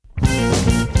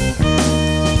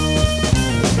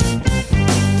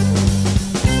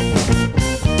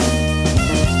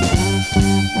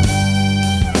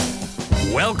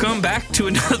back to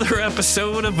another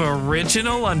episode of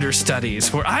Original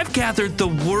Understudies, where I've gathered the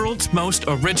world's most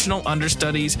original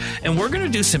understudies, and we're going to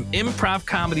do some improv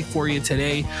comedy for you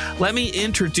today. Let me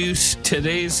introduce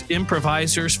today's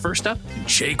improvisers. First up,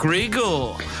 Jake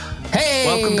Regal. Hey!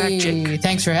 Welcome back, Jake.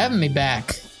 Thanks for having me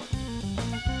back.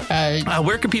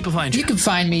 Where can people find you? You can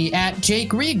find me at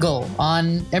Jake Regal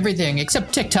on everything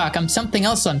except TikTok. I'm something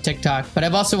else on TikTok, but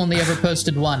I've also only ever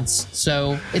posted once,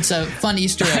 so it's a fun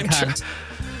Easter egg hunt.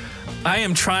 I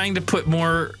am trying to put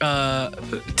more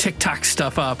TikTok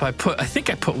stuff up. I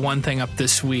think I put one thing up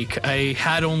this week. I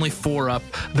had only 4 up.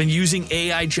 I've been using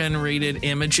AI generated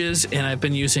images, and I've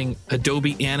been using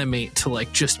Adobe Animate to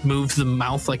just move the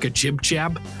mouth like a jib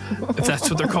jab, if that's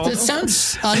what they're called. It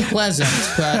sounds unpleasant,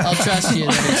 but I'll trust you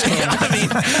that it's cool. I mean,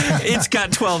 it's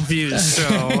got 12 views, so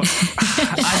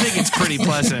I think it's pretty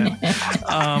pleasant.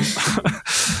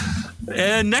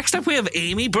 And next up, we have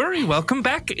Amy Burry. Welcome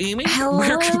back, Amy. Hello.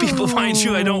 Where can people find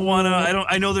you? I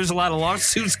know there's a lot of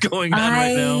lawsuits going on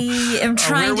right now. I am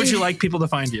trying where would you like people to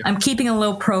find you? I'm keeping a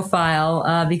low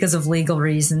profile because of legal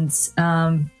reasons.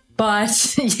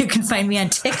 But you can find me on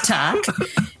TikTok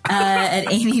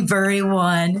at Amy Burry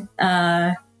 1.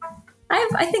 I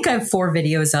think I have 4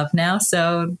 videos up now,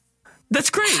 so that's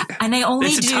great. And I only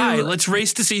it's a tie. Let's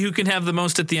race to see who can have the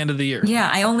most at the end of the year. Yeah,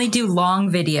 I only do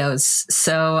long videos,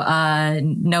 so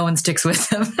no one sticks with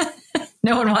them.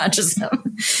 No one watches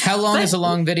them. How long is a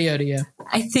long video to you?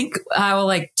 I think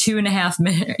 2.5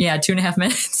 minutes. Yeah, 2.5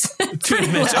 minutes. 2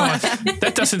 minutes.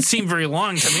 That doesn't seem very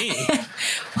long to me.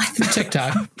 For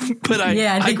TikTok. But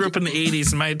I grew up in the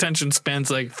 80s, and my attention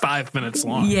span's 5 minutes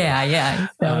long. Yeah.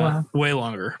 Way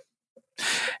longer.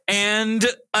 And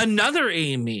another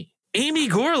Amy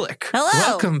Gorlick. Hello.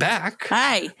 Welcome back.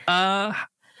 Hi.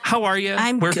 How are you?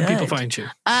 Where can people find you?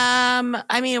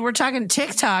 We're talking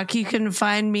TikTok. You can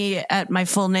find me at my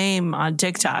full name on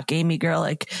TikTok, Amy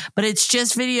Gorlick, but it's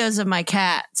just videos of my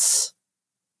cats.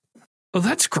 Well,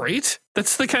 that's great.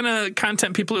 That's the kind of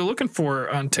content people are looking for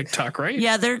on TikTok, right?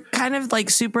 Yeah, they're kind of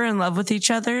super in love with each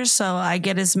other, so I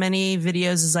get as many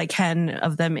videos as I can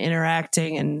of them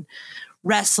interacting and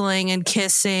wrestling and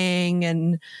kissing,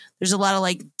 and there's a lot of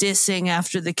dissing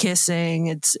after the kissing.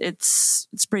 It's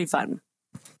pretty fun.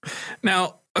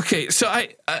 Now, okay, so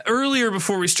I earlier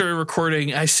before we started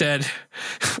recording, I said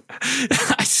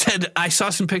I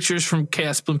saw some pictures from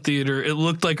Chaos Bloom Theater. It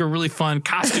looked like a really fun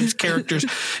costumes, characters.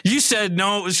 You said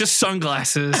no, it was just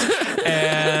sunglasses,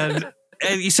 and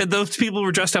you said those people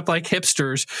were dressed up like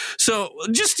hipsters. So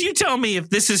just you tell me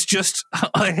if this is just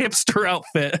a hipster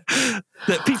outfit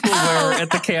that people wear at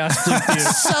the Chaos Bloom Theater.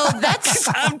 So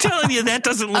I'm telling you, that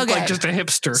doesn't look like just a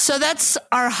hipster. So that's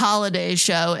our holiday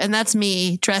show, and that's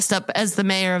me dressed up as the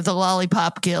mayor of the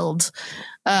Lollipop Guild.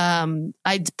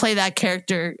 I play that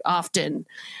character often.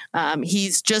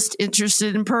 He's just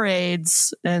interested in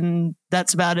parades, and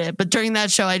that's about it. But during that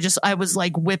show, I was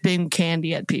whipping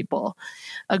candy at people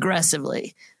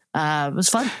aggressively. It was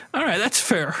fun. All right, that's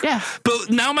fair. Yeah. But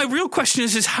now my real question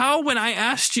is how, when I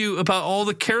asked you about all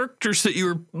the characters that you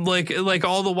were like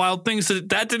all the wild things that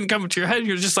didn't come into your head,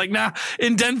 you're just nah,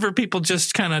 in Denver, people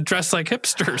just kind of dress like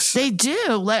hipsters. They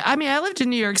do. I lived in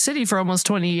New York City for almost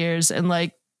 20 years, and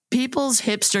people's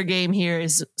hipster game here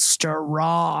is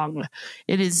strong.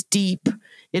 It is deep.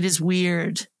 It is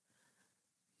weird.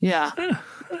 Yeah.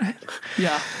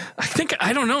 Yeah.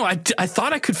 I don't know. I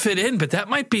thought I could fit in, but they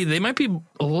might be a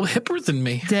little hipper than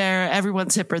me.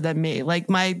 Everyone's hipper than me.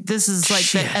 This is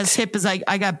as hip as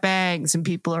I got bangs and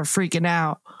people are freaking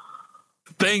out.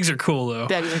 Bangs are cool though.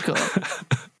 Bangs are cool.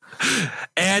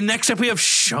 And next up we have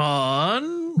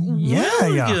Sean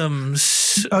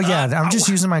Williams. Oh yeah, I'm just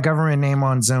using my government name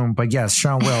on Zoom, but yes,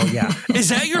 Sean Will. Yeah. Is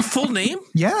that your full name?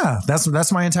 Yeah,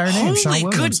 that's my entire name. Sean Holy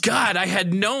Williams. good God! I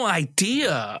had no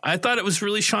idea. I thought it was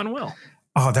really Sean Will.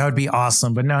 Oh, that would be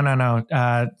awesome, but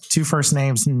no. 2 first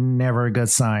names, never a good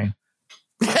sign.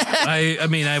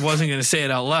 I wasn't going to say it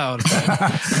out loud.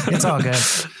 It's all good.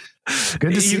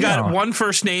 Good to see you. Got one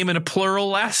first name and a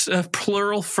plural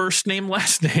first name,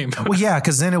 last name. Well, yeah,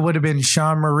 because then it would have been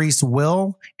Sean Maurice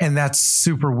Will, and that's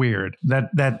super weird.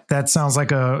 That sounds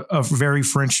like a very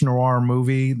French noir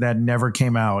movie that never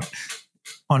came out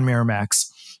on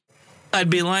Miramax. I'd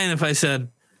be lying if I said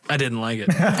I didn't like it.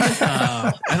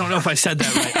 I don't know if I said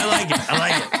that right. I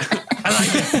like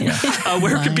it. Yeah.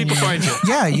 Where can people find you?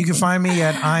 Yeah, you can find me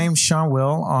at I'm Sean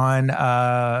Will on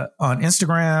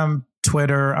Instagram,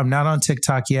 Twitter. I'm not on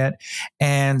TikTok yet.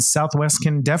 And Southwest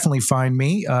can definitely find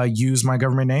me. Use my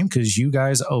government name because you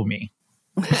guys owe me.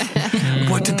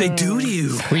 What did they do to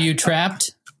you? Were you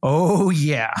trapped? Oh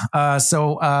yeah.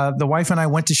 So the wife and I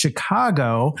went to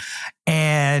Chicago,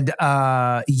 and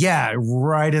right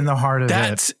in the heart of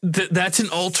it. That's an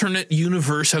alternate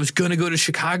universe. I was going to go to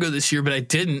Chicago this year, but I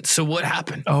didn't. So what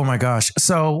happened? Oh my gosh.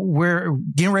 So we're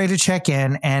getting ready to check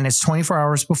in, and it's 24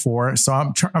 hours before. So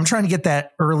I'm trying to get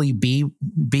that early B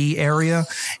area.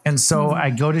 And so I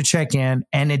go to check in,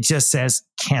 and it just says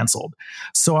canceled.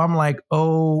 So I'm like,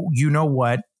 oh, you know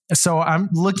what? So I'm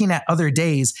looking at other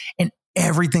days, and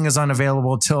everything is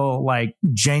unavailable till like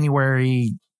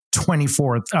January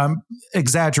 24th. I'm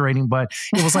exaggerating, but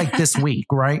it was like this week,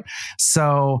 right?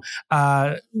 So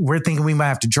we're thinking we might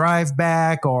have to drive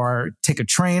back or take a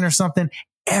train or something.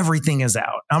 Everything is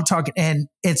out. I'm talking, and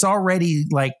it's already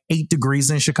like 8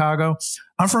 degrees in Chicago.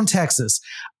 I'm from Texas.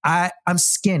 I'm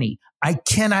skinny. I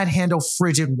cannot handle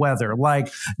frigid weather.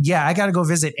 Like, yeah, I got to go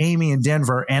visit Amy in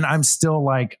Denver, and I'm still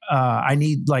like, I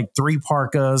need like 3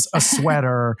 parkas, a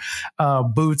sweater,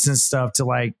 boots and stuff to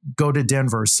like go to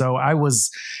Denver. So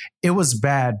it was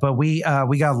bad, but we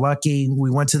got lucky. We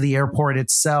went to the airport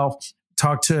itself,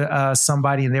 talked to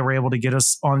somebody, and they were able to get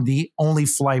us on the only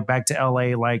flight back to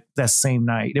LA like that same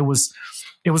night. It was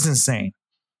insane.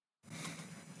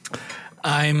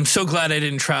 I'm so glad I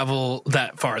didn't travel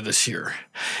that far this year.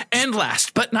 And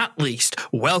last but not least,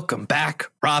 welcome back,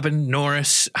 Robin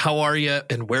Norris. How are you,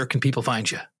 and where can people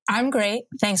find you? I'm great.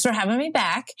 Thanks for having me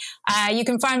back. You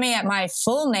can find me at my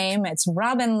full name. It's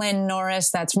Robin Lynn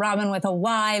Norris. That's Robin with a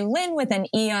Y, Lynn with an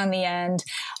E on the end,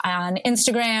 on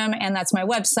Instagram, and that's my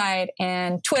website,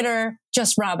 and Twitter,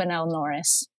 just Robin L.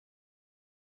 Norris.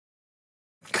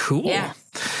 Cool. Yeah.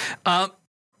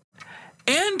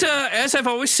 And as I've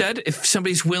always said, if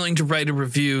somebody's willing to write a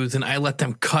review, then I let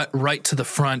them cut right to the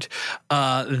front.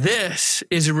 This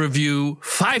is a review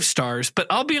 5 stars, but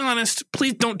I'll be honest,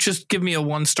 please don't just give me a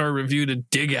 1-star review to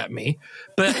dig at me.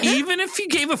 But even if you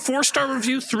gave a 4-star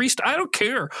review, 3 star, I don't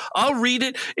care. I'll read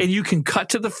it, and you can cut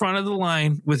to the front of the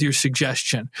line with your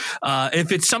suggestion.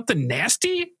 If it's something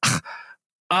nasty,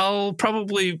 I'll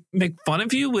probably make fun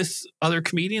of you with other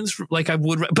comedians like I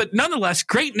would. But nonetheless,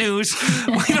 great news.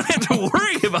 We don't have to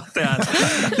worry about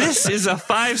that. This is a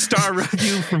 5-star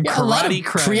review from Karate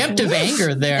Craig. Preemptive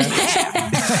anger there.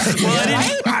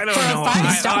 I don't know.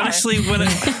 I honestly,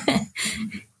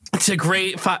 it's a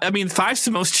great 5. I mean, 5's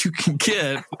the most you can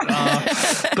get.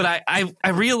 But I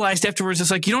realized afterwards,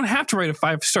 it's like, you don't have to write a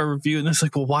 5-star review. And it's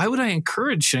like, well, why would I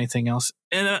encourage anything else?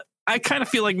 And I kind of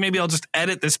feel like maybe I'll just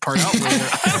edit this part out later.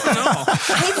 I don't know.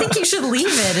 I think you should leave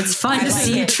it. It's fun to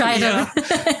see you try to.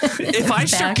 If I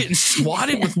start getting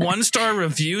swatted with 1-star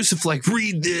reviews of like,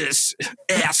 read this,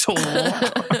 asshole.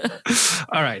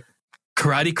 All right.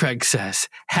 Karate Craig says,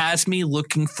 has me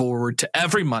looking forward to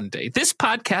every Monday. This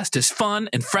podcast is fun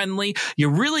and friendly. You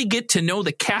really get to know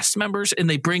the cast members, and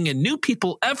they bring in new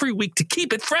people every week to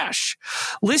keep it fresh.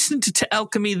 Listened to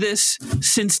Alchemy this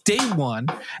since day 1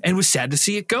 and was sad to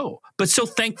see it go. But so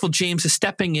thankful James is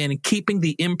stepping in and keeping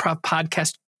the improv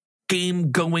podcast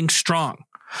game going strong.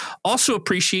 Also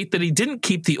appreciate that he didn't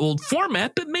keep the old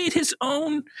format, but made his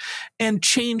own and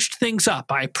changed things up.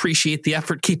 I appreciate the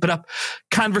effort. Keep it up.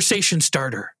 Conversation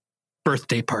starter.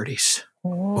 Birthday parties. A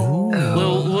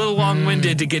little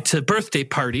long-winded to get to birthday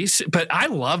parties, but I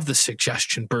love the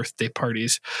suggestion, birthday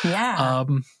parties. Yeah.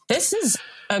 This is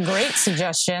a great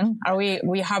suggestion. Are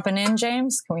we hopping in,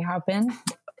 James? Can we hop in?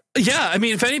 Yeah, I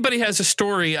mean, if anybody has a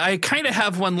story, I kind of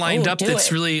have one lined up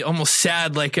that's really almost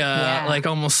sad, like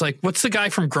almost like, what's the guy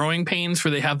from Growing Pains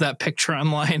where they have that picture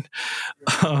online?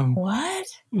 What?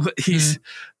 He's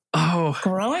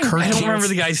Growing I don't remember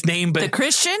the guy's name, but The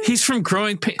Christian? He's from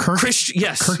Growing Pains.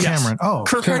 Yes, Kirk Cameron. Oh,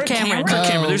 Kirk Cameron. Kirk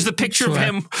Cameron. There's the picture of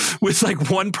him with like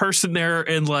one person there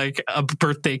and like a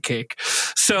birthday cake.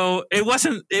 So it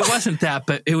wasn't that,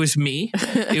 but it was me.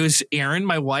 It was Erin,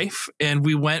 my wife, and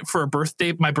we went for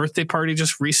my birthday party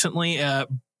just recently at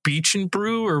Beach and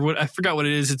Brew, or what, I forgot what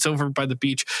it is. It's over by the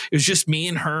beach. It was just me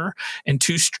and her and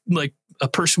a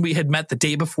person we had met the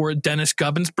day before Dennis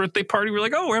Gubbins' birthday party. We're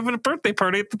like, oh, we're having a birthday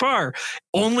party at the bar.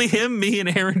 Only him, me,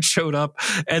 and Aaron showed up.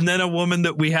 And then a woman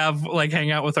that we have like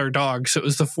hang out with our dog. So it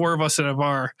was the 4 of us at a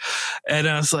bar. And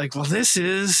I was like, well, this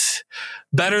is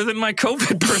better than my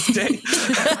COVID birthday.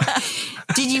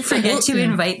 Did you forget to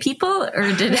invite people,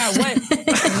 or did what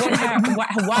happened?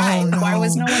 Why? Oh, no. Why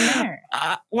was no one there?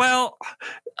 Well,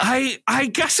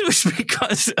 I guess it was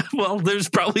because, there's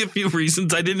probably a few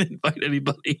reasons I didn't invite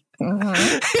anybody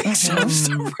except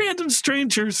some random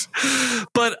strangers.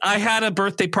 But I had a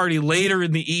birthday party later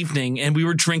in the evening, and we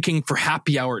were drinking for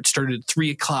happy hour. It started at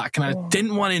 3:00, and I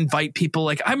didn't want to invite people.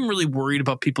 Like, I'm really worried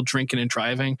about people drinking and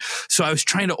driving. So I was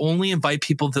trying to only invite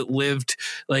people that lived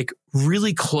like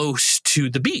really close to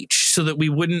the beach. so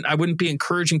that I wouldn't be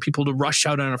encouraging people to rush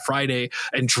out on a Friday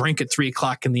and drink at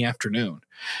 3:00 in the afternoon.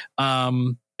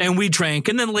 And we drank.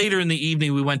 And then later in the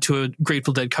evening, we went to a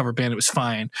Grateful Dead cover band. It was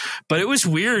fine. But it was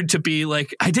weird to be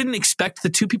like, I didn't expect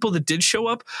the two people that did show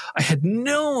up. I had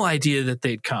no idea that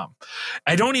they'd come.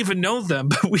 I don't even know them,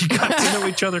 but we got to know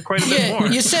each other quite a bit more.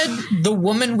 You said the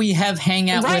woman we have hang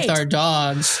out with our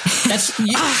dogs.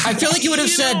 I feel like you would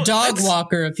have said dog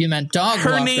walker if you meant dog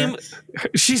walker. Her name,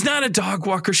 she's not a dog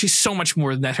walker. She's so much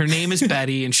more than that. Her name is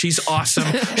Betty, and she's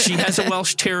awesome. She has a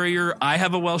Welsh Terrier. I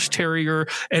have a Welsh Terrier,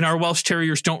 and our Welsh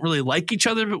Terriers don't really like each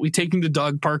other, but we take them to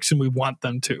dog parks and we want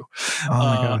them to. Oh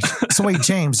my gosh. So wait,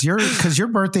 James, because your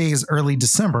birthday is early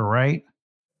December, right?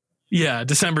 Yeah,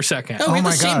 December 2nd. Oh, we have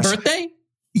the same birthday?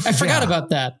 I forgot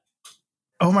about that.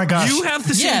 Oh my gosh. You have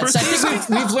the same birthday? Yes, I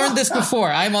think we've learned this before.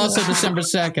 I'm also December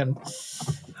 2nd.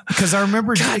 Because I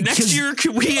remember next year,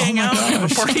 can we hang out and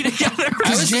have a party together?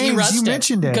 Because James, you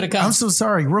mentioned it. I'm so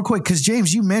sorry. Real quick, because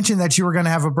James, you mentioned that you were going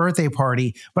to have a birthday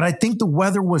party, but I think the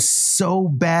weather was so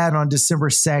bad on December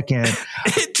 2nd.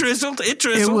 It drizzled.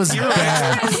 It was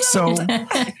bad. So,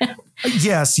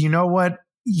 yes, you know what?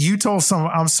 You told someone,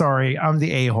 I'm sorry, I'm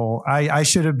the a-hole. I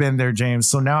should have been there, James.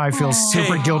 So now I feel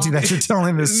super guilty that you're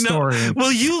telling this story.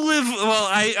 Well,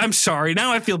 I'm sorry.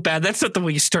 Now I feel bad. That's not the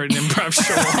way you start an improv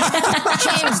show.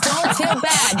 James, don't feel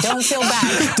bad. Don't feel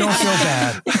bad. Don't feel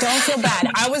bad. Don't feel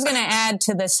bad. I was going to add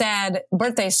to the sad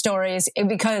birthday stories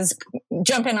because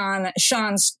jumping on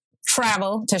Sean's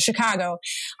travel to Chicago,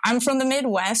 I'm from the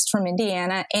Midwest, from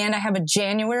Indiana, and I have a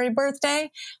January birthday.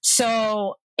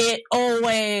 So it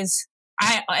always...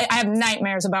 I have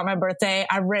nightmares about my birthday.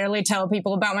 I rarely tell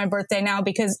people about my birthday now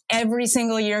because every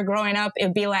single year growing up,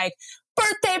 it'd be like,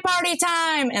 birthday party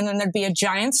time. And then thered be a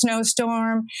giant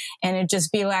snowstorm and it'd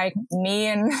just be like me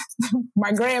and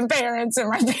my grandparents and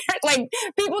my parents, like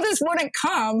people just wouldn't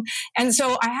come. And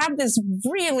so I have this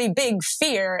really big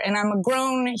fear, and I'm a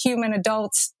grown human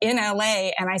adult in LA,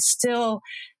 and I still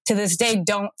to this day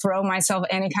don't throw myself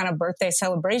any kind of birthday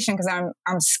celebration because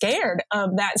I'm scared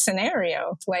of that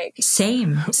scenario. Like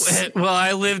same. Well,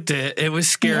 I lived it. It was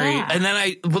scary. Yeah. And then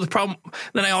I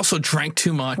also drank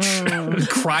too much,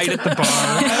 cried at the bar.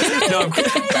 I'm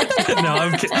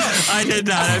kidding. I did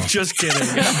not. I'm just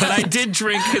kidding. But I did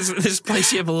drink because this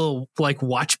place you have a little like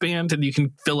watch band and you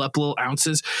can fill up little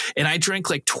ounces. And I drank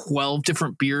like 12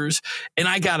 different beers, and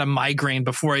I got a migraine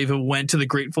before I even went to the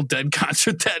Grateful Dead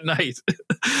concert that night.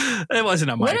 It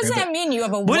wasn't a migraine. What does that mean? You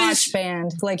have a watch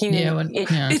band? Like you?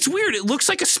 It's weird. It looks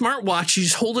like a smartwatch. You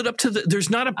just hold it up to there's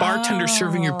not a bartender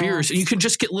serving your beers, and you can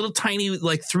just get little tiny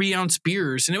like 3-ounce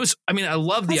beers. And it was, I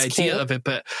love the idea of it,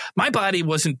 but my body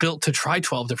wasn't built to try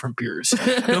 12 different beers,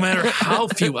 no matter how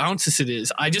few ounces it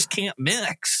is. I just can't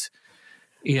mix.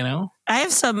 You know, I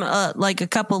have some like a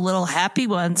couple little happy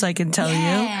ones I can tell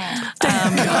you.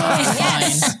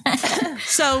 Yes.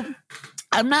 So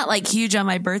I'm not like huge on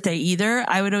my birthday either.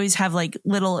 I would always have like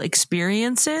little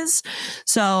experiences.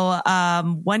 So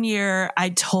one year I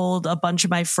told a bunch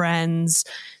of my friends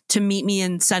to meet me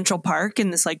in Central Park, in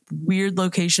this like weird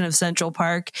location of Central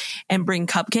Park, and bring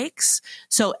cupcakes.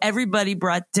 So everybody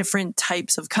brought different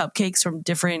types of cupcakes from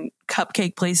different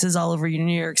cupcake places all over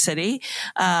New York City.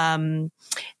 And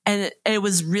it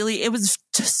was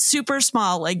super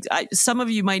small. Like some of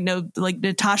you might know, like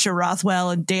Natasha Rothwell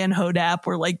and Dan Hodap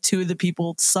were like two of the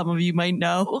people some of you might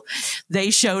know. They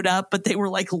showed up, but they were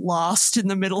like lost in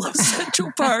the middle of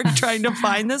Central Park trying to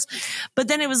find this. But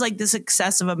then it was like this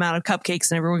excessive amount of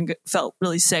cupcakes and everyone felt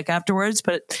really sick afterwards,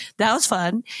 but that was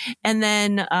fun. And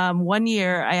then one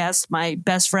year I asked my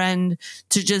best friend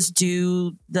to just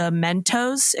do the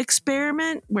Mentos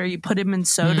experiment where you put them in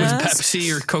sodas. With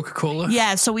Pepsi or Coca-Cola?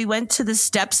 Yeah, so we went to the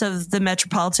steps of the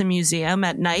Metropolitan Museum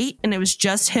at night, and it was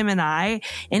just him and I,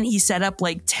 and he set up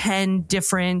like 10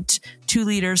 different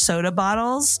 2-liter soda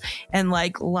bottles and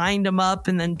like lined them up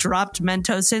and then dropped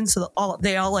Mentos in, so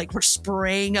they all like were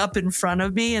spraying up in front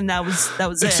of me, and that was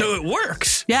it. So it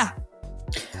works. Yeah.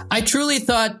 I truly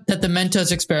thought that the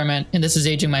Mentos experiment, and this is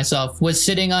aging myself, was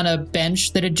sitting on a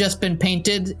bench that had just been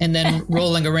painted and then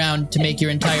rolling around to make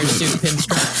your entire suit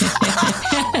pinstripe.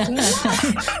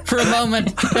 For a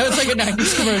moment, that was like a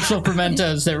 90s commercial for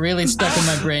Mentos that really stuck in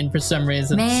my brain for some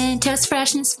reason. Mentos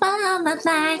freshness from the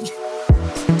life.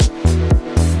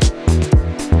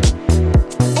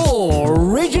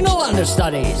 Original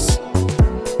Understudies.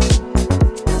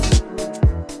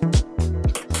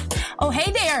 Oh,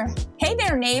 hey there. Hey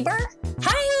there, neighbor.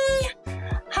 Hi.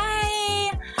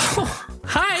 Oh, hi.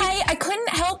 Hi. I couldn't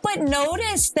help but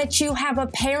notice that you have a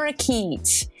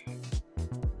parakeet.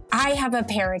 I have a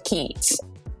parakeet.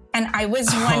 And I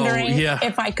was wondering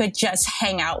if I could just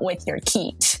hang out with your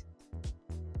keet.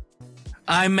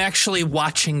 I'm actually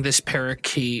watching this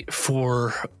parakeet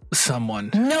for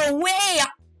someone. No way.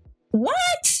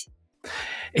 What?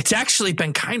 It's actually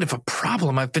been kind of a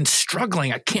problem. I've been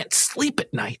struggling. I can't sleep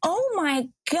at night. Oh my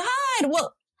God.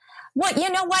 Well, you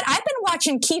know what? I've been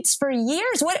watching Keats for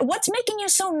years. What's making you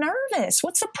so nervous?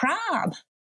 What's the problem?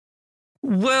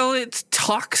 Well, it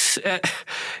talks at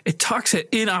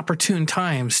inopportune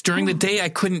times. During the day, I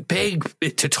couldn't beg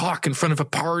it to talk in front of a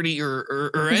party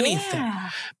or anything.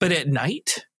 Yeah. But at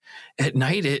night,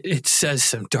 it says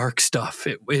some dark stuff.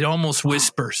 It almost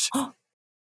whispers. Oh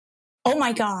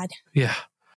my God. Yeah.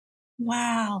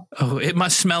 Wow. Oh, it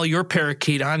must smell your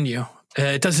parakeet on you.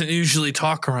 It doesn't usually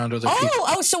talk around other people.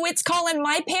 Oh, so it's calling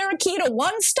my parakeet a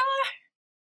 1-star?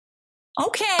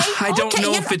 Okay. I don't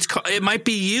know if it might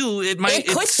be you. It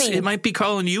might be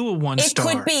calling you a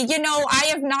 1-star. It could be. I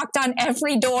have knocked on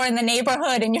every door in the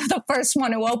neighborhood and you're the first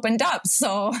one who opened up.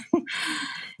 So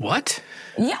what?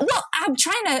 Yeah, well, I'm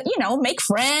trying to, make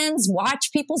friends,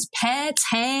 watch people's pets,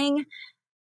 hang.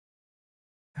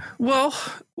 Well,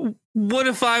 what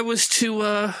if I was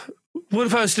to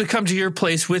come to your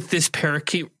place with this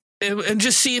parakeet and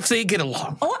just see if they get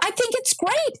along? Oh, I think it's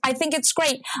great.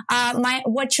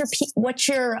 What's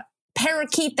your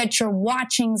parakeet that you're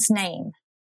watching's name?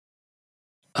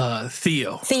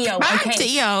 Theo. Theo. Bye, Okay.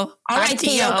 Theo. All right,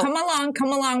 Theo.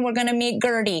 Come along. We're gonna meet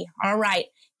Gertie. All right,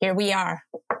 here we are.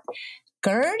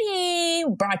 Gertie,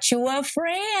 brought you a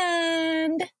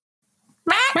friend.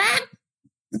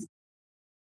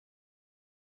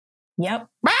 Yep.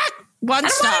 1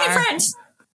 star. I don't want any friends.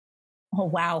 Oh,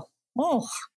 wow. Oh,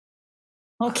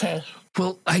 okay.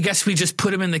 Well, I guess we just put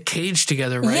them in the cage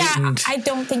together, right? Yeah, I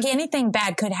don't think anything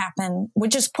bad could happen. We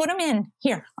just put them in.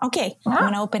 Here. Okay. I'm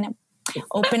going to open it.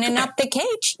 Opening up the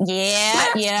cage.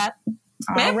 Yeah.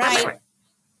 All right.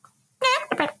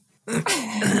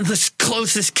 Let's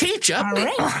close this cage up. All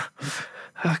right.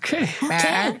 Okay.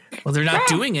 Well, they're not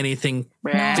doing anything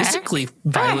physically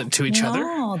violent to each other.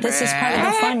 No, this is part of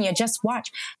the fun. You just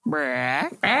watch.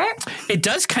 It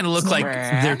does kind of look like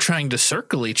they're trying to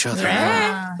circle each other.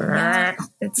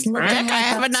 It's looking I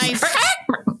have a knife.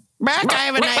 I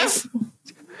have a knife.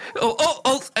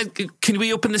 Can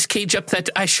we open this cage up?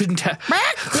 That I shouldn't have.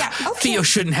 Yeah, okay. Theo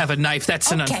shouldn't have a knife.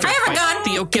 That's an unfair I have a fight. gun.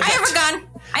 Theo, give I have a gun.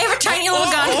 I have a tiny little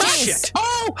gun. Oh, shit.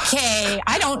 Okay,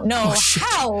 I don't know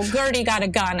how Gertie got a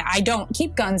gun. I don't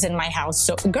keep guns in my house.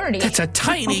 So Gertie, That's a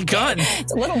tiny gun.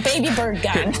 It's a little baby bird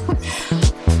gun.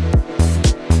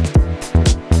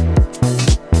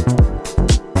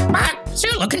 So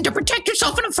you're looking to protect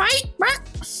yourself in a fight?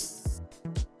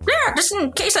 Yeah, just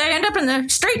in case I end up in the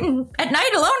street at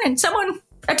night alone and someone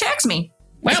attacks me.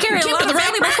 I carry a lot of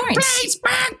valuable coins. Place,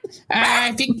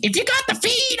 if you got the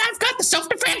feed, I've got the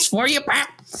self-defense for you.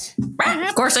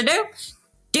 Of course I do.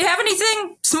 Do you have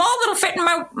anything small that'll fit in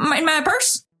my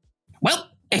purse? Well,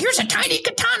 here's a tiny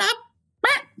katana.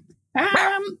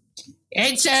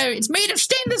 It's made of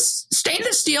stainless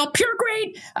steel, pure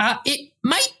grade. It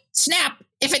might snap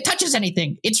if it touches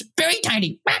anything. It's very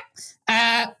tiny.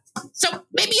 So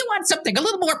maybe you want something a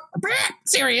little more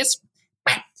serious.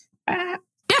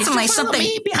 Definitely follow something.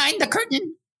 me behind the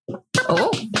curtain.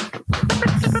 Oh,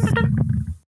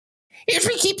 Here's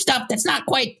we keep stuff that's not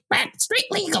quite straight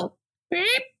legal.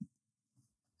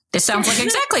 this sounds like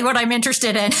exactly what I'm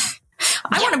interested in.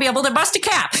 I want to be able to bust a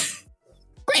cap.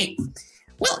 Great.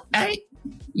 Well,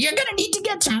 you're gonna need to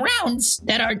get some rounds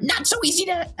that are not so easy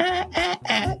to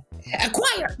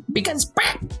acquire because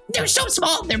they're so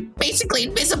small they're basically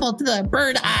invisible to the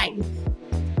bird eye.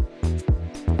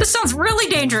 This sounds really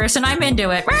dangerous, and I'm into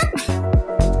it.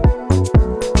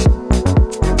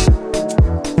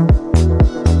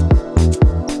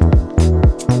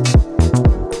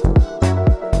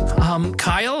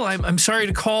 Kyle, I'm sorry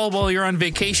to call while you're on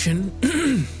vacation.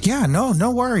 Yeah,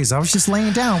 no worries. I was just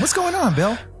laying down. What's going on,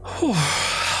 Bill?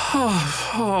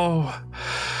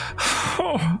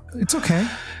 It's okay.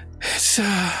 It's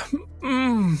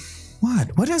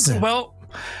What is it? well,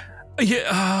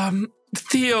 yeah.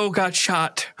 Theo got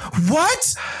shot.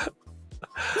 What?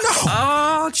 No.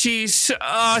 Oh, jeez.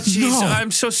 No.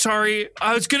 I'm so sorry.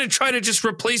 I was going to try to just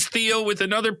replace Theo with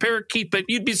another parakeet, but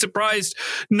you'd be surprised.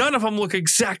 None of them look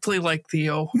exactly like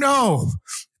Theo. No.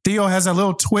 Theo has a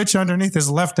little twitch underneath his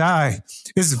left eye.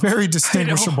 It's very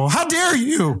distinguishable. How dare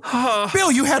you?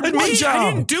 Bill, you had one job.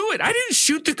 I didn't do it. I didn't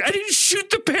shoot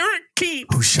the parakeet.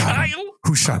 Who shot him? Kyle.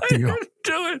 Who shot Theo? I didn't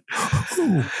do it.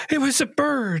 Who? It was a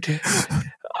bird.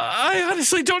 I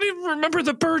honestly don't even remember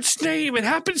the bird's name. It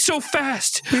happened so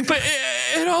fast. But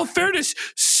in all fairness,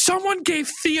 someone gave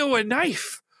Theo a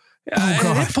knife.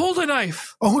 And it pulled a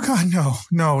knife. Oh God,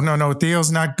 no.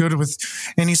 Theo's not good with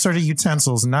any sort of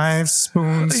utensils, knives,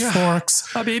 spoons, forks.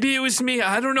 Maybe it was me.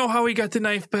 I don't know how he got the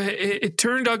knife, but it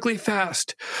turned ugly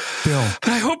fast. Bill. But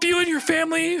I hope you and your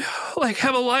family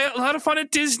have a lot of fun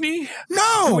at Disney.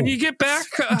 No. And when you get back,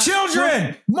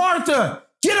 children, Martha,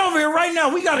 get over here right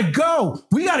now. We gotta go.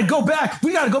 We gotta go back.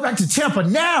 We gotta go back to Tampa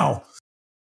now.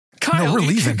 Kyle, no, we're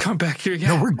leaving. You can't come back here yet.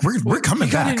 No, we're coming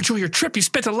you back. Gotta enjoy your trip. You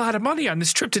spent a lot of money on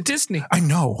this trip to Disney. I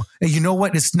know. And you know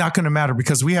what? It's not going to matter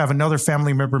because we have another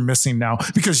family member missing now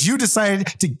because you decided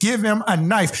to give him a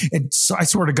knife. And so I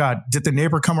swear to God, did the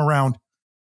neighbor come around?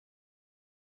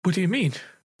 What do you mean?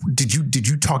 Did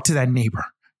you talk to that neighbor?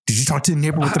 Did you talk to the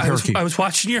neighbor with the parakeet? I was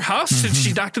watching your house and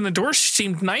she knocked on the door. She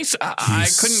seemed nice. I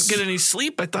couldn't get any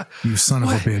sleep. I thought, you son of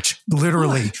a bitch.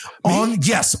 Literally on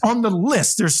the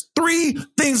list. There's 3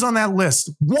 things on that list.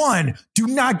 1, do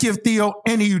not give Theo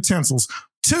any utensils.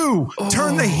 2,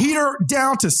 turn the heater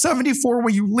down to 74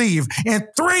 when you leave. And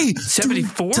 3,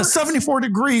 74 to 74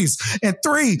 degrees. And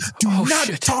 3, do not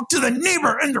talk to the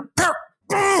neighbor and the parakeet.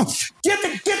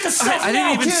 Get the stuff I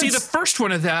didn't even kids. see the first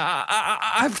one of that.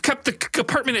 I've kept the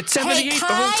apartment at 78 the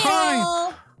whole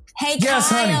time. Hey, yes,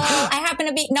 Kyle. honey. I happen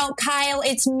to be... No, Kyle,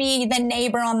 it's me, the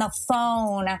neighbor on the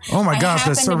phone. Oh, my gosh,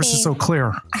 the service is so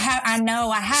clear. I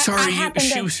know. I happen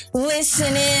to listen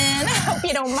in. I hope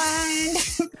you don't mind.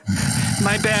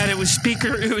 My bad. It was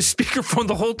speakerphone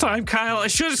the whole time, Kyle. I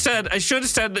should have said that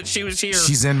she was here.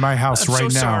 She's in my house I'm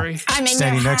right so now. Sorry. I'm in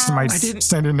standing your next house.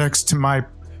 standing next to my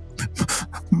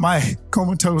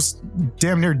comatose,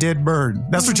 damn near dead bird.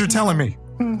 That's what you're telling me.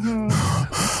 Mm-hmm.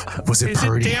 Was it is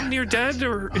Purdy? Is it damn near dead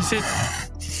or is it?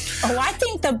 Oh, I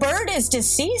think the bird is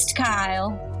deceased,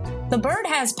 Kyle. The bird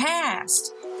has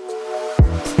passed.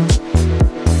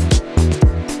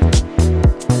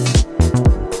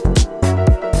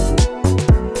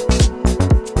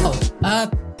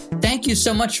 Thank you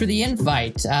so much for the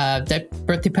invite. That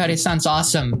birthday party sounds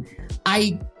awesome.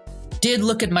 I did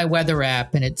look at my weather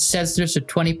app and it says there's a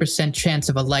 20% chance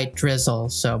of a light drizzle.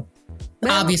 So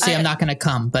obviously I'm not going to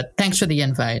come, but thanks for the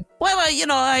invite. Well,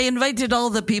 I invited all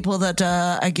the people that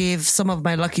I gave some of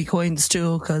my lucky coins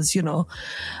to because,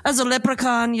 as a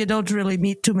leprechaun, you don't really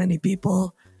meet too many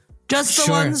people. Just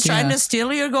the ones trying to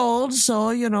steal your gold. So,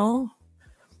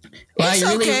 Well, it's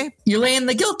okay. You're laying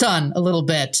the guilt on a little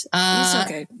bit. It's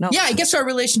okay. No. Yeah, I guess our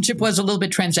relationship was a little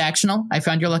bit transactional. I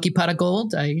found your lucky pot of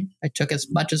gold. I took as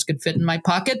much as could fit in my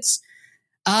pockets.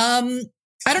 I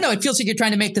don't know. It feels like you're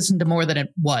trying to make this into more than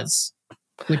it was,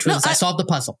 which was I solved the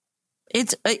puzzle.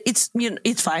 It's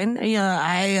fine. Yeah,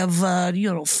 I have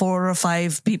 4 or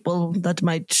 5 people that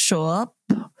might show up.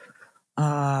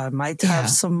 Might have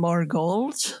some more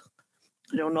gold.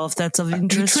 I don't know if that's of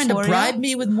interest. Are you trying to bribe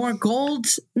me with more gold?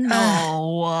 No.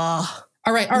 All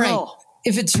right. No.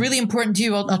 If it's really important to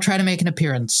you, I'll try to make an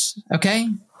appearance. Okay?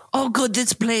 Oh, good.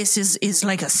 This place is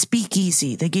like a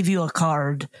speakeasy. They give you a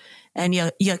card, and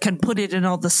you can put it in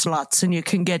all the slots, and you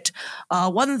can get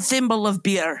 1 thimble of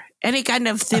beer, any kind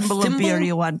of thimble of beer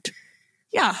you want.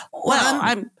 Yeah.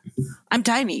 Well, I'm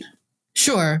tiny.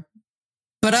 Sure,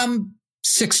 but I'm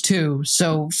 6'2",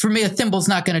 so for me, a thimble's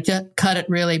not going to cut it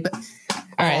really. But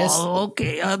all right.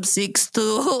 Okay, I'm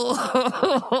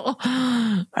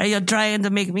 6'2". Are you trying to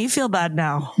make me feel bad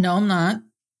now? No, I'm not.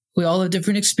 We all have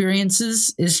different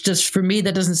experiences. It's just for me,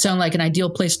 that doesn't sound like an ideal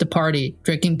place to party.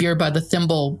 Drinking beer by the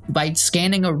thimble by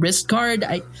scanning a wrist card.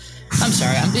 I'm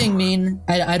sorry, I'm being mean.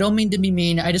 I don't mean to be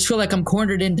mean. I just feel like I'm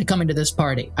cornered into coming to this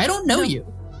party. I don't know you.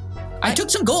 I took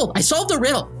some gold. I solved the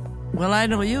riddle. Well, I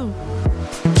know you.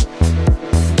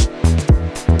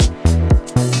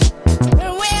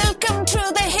 Welcome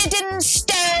to the hidden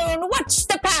stone. What's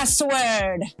the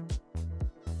password?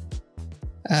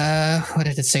 What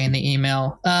did it say in the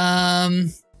email?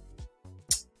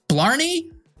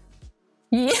 Blarney?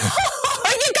 Yeah, you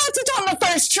got it on the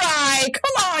first try.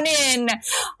 Come on in.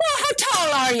 Well, how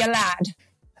tall are you, lad?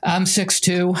 I'm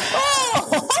 6'2".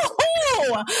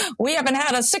 Oh, we haven't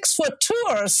had a 6-foot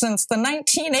tour since the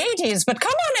 1980s, but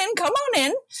come on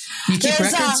in. You keep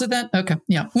records of that? Okay,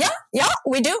 yeah. Yeah,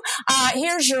 we do.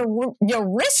 Here's your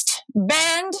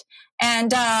wristband,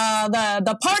 and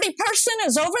the party person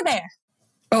is over there.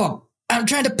 Oh, I'm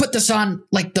trying to put this on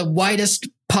like the widest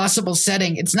possible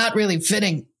setting. It's not really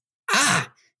fitting.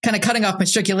 Kind of cutting off my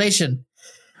circulation.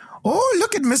 Oh,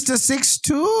 look at Mr.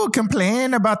 6'2"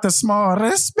 complain about the small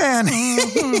wristband.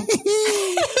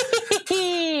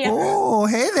 Oh,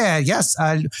 hey there. Yes.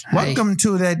 Welcome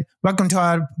to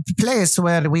our place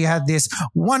where we had this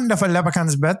wonderful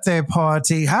leprechaun's birthday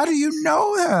party. How do you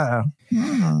know her?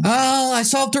 Oh, I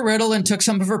solved a riddle and took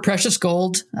some of her precious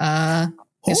gold.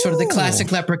 It's sort of the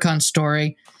classic leprechaun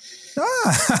story.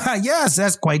 Yes,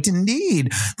 that's quite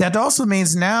indeed. That also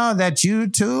means now that you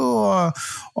two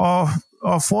are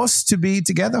forced to be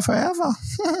together forever.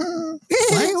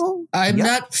 I'm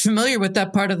not familiar with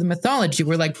that part of the mythology.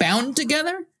 We're like bound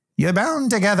together? You're bound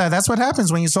together. That's what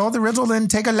happens when you solve the riddle and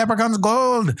take a leprechaun's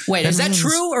gold. Wait, is that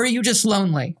true, or are you just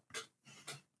lonely?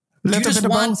 Little bit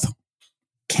of both.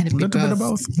 Can it be Little bit of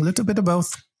both. Little bit of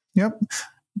both. Yep.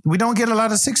 We don't get a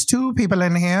lot of 6'2" people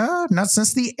in here. Not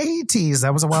since the 80s.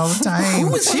 That was a wild time.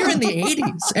 Who was here in the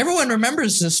 80s? Everyone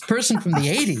remembers this person from the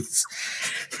 80s.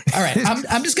 All right.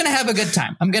 I'm just going to have a good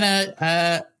time. I'm going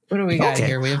to, what do we got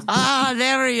here? We have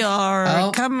there you are.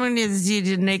 Oh. Come and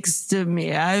sit next to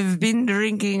me. I've been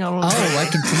drinking all day. Oh, I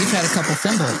can see you've had a couple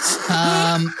thimbles.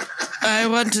 I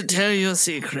want to tell you a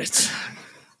secret.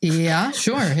 Yeah,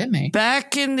 sure. Hit me.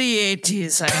 Back in the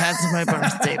 80s, I had my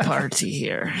birthday party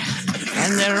here.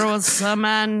 And there was a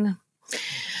man,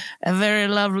 a very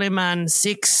lovely man,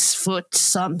 6 foot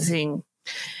something.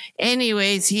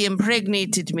 Anyways, he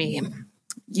impregnated me.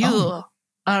 You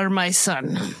are my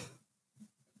son.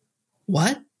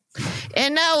 What?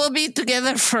 And now we'll be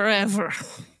together forever.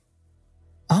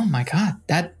 Oh my God.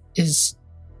 That is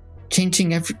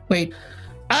changing every... Wait.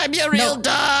 I'm your real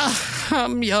da.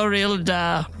 I'm your real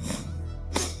da.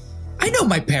 I know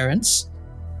my parents.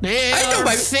 I know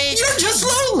my fake. You're just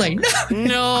lonely.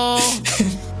 No.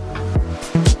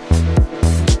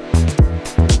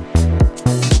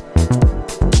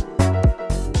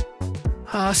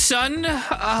 Son,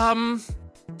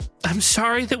 I'm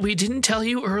sorry that we didn't tell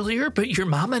you earlier, but your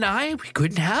mom and I, we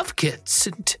couldn't have kids,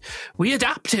 and we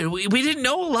adopted. We didn't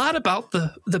know a lot about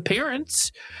the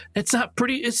parents. It's not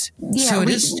pretty. It's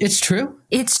it's true.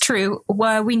 It's true.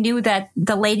 Well, we knew that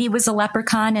the lady was a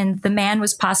leprechaun and the man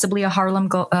was possibly a Harlem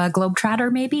Globetrotter,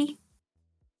 maybe.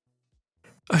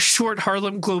 a short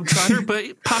Harlem Globetrotter,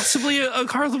 but possibly a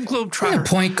Harlem Globetrotter.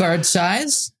 Point guard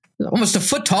size, almost a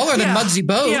foot taller than Muggsy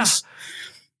Bogues.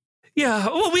 Yeah,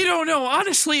 well, we don't know.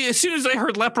 Honestly, as soon as I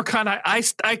heard leprechaun, I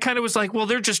kind of was like, well,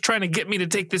 they're just trying to get me to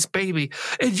take this baby.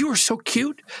 And you were so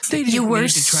cute. They didn't need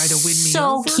to try to win me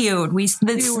so over. Cute.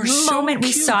 The moment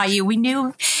we saw you, we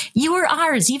knew you were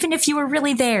ours, even if you were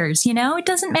really theirs. You know, it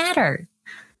doesn't matter.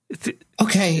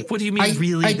 Okay. What do you mean,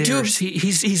 really theirs?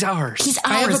 He's ours. He's ours.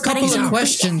 I have a couple of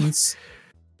questions.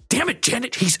 Damn it,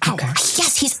 Janet, he's ours.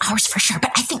 Yes, he's ours for sure,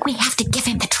 but I think we have to give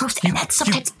him the truth, and that's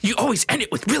sometimes... You always end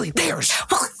it with really theirs.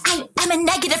 Well, I'm a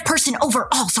negative person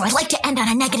overall, so I like to end on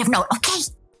a negative note, okay?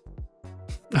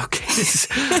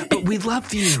 Okay, but we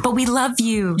love you. But we love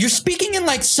you. You're speaking in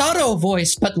like Sato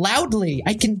voice, but loudly.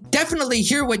 I can definitely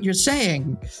hear what you're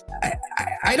saying.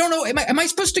 I don't know, am I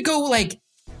supposed to go, like,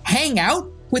 hang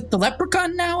out with the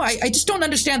leprechaun now? I just don't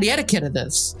understand the etiquette of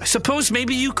this. I suppose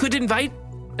maybe you could invite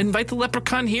the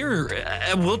leprechaun here.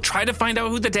 We'll try to find out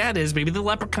who the dad is. Maybe the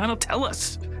leprechaun will tell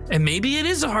us. And maybe it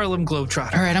is a Harlem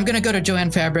Globetrotter. All right, I'm going to go to Joanne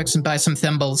Fabrics and buy some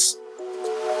thimbles.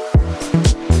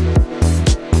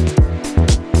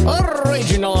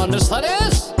 Original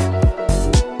Understudies.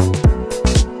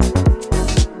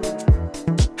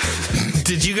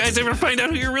 Did you guys ever find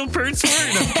out who your real parents were? No,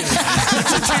 I'm kidding.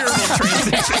 That's a terrible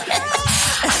transition.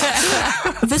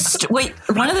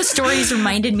 One of the stories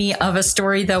reminded me of a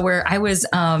story though where I was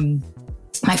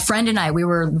my friend and I we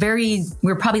were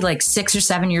probably like 6 or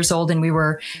 7 years old, and we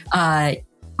were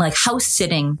like house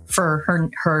sitting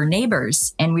for her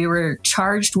neighbors, and we were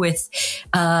charged with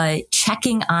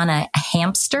checking on a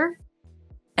hamster,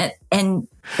 and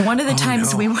one of the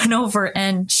times we went over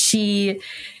and she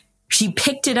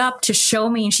picked it up to show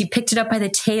me, and she picked it up by the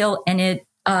tail, and it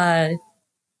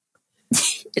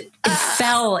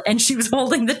fell, and she was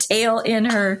holding the tail in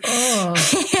her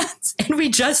hands, and we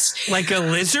just like a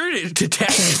lizard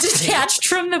detached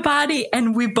from the body,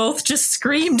 and we both just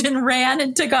screamed and ran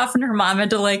and took off, and her mom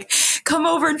had to like come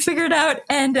over and figure it out,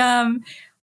 and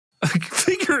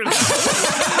figure it out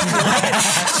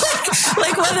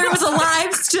like whether it was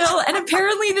alive still, and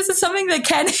apparently this is something that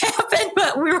can happen,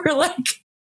 but we were like,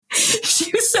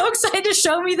 she was so excited to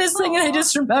show me this thing, and I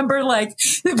just remember like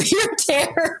the pure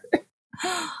terror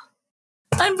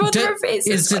on both of our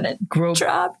faces when it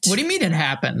dropped. What do you mean it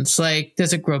happens? Like,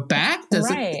 does it grow back?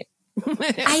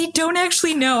 I don't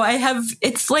actually know.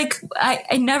 It's like,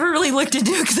 I never really looked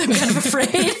into it because I'm kind of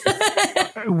afraid.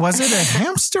 Was it a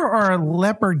hamster or a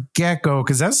leopard gecko?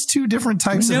 Because that's two different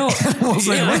types of animals.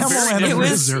 It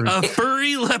was a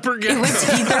furry leopard gecko. It was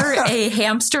either a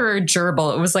hamster or a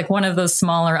gerbil. It was like one of those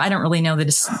smaller, I don't really know the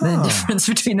difference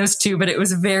between those two, but it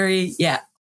was very,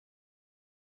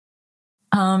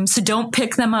 So don't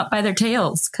pick them up by their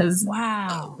tails, because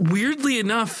Wow. Weirdly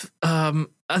enough,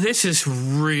 this is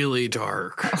really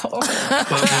dark. But when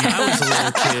I was a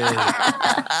little kid,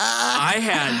 I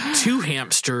had 2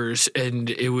 hamsters, and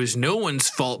it was no one's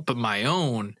fault but my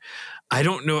own. I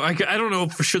don't know. I don't know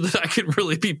for sure that I could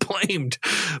really be blamed,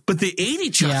 but they ate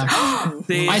each other.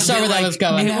 I saw where that was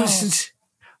going.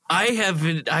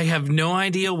 I have no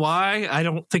idea why. I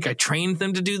don't think I trained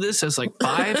them to do this as like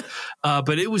 5,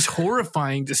 but it was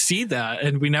horrifying to see that.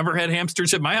 And we never had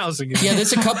hamsters at my house again. Yeah,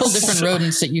 there's a couple different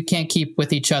rodents that you can't keep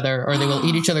with each other, or they will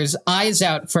eat each other's eyes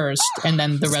out first and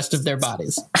then the rest of their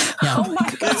bodies. Yeah. Oh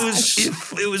my gosh.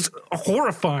 It was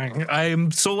horrifying. I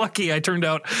am so lucky I turned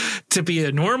out to be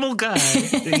a normal guy,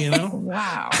 you know?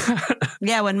 Wow.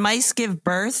 Yeah, when mice give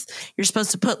birth, you're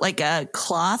supposed to put like a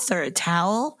cloth or a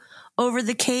towel over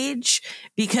the cage,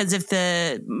 because if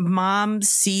the mom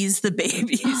sees the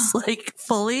babies like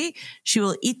fully, she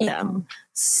will eat them.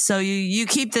 So you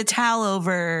keep the towel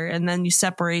over and then you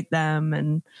separate them,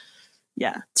 and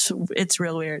yeah, it's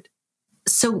real weird.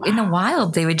 So in the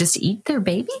wild, they would just eat their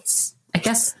babies? I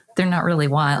guess they're not really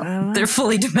wild. They're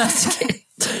fully domesticated.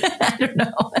 I don't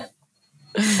know.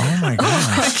 Oh my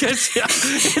gosh. I guess, yeah.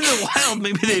 In the wild,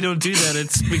 maybe they don't do that.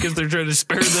 It's because they're trying to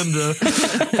spare them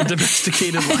the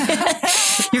domesticated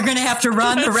life. You're going to have to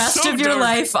run the That's rest so of your dark.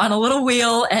 life on a little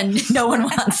wheel, and no one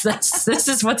wants this. This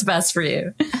is what's best for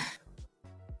you.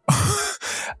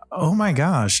 Oh my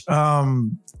gosh.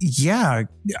 Yeah.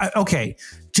 Okay.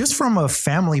 Just from a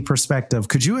family perspective,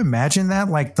 could you imagine that?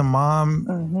 Like the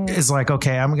mom is like,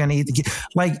 okay, I'm going to eat the kid.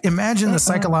 Like imagine the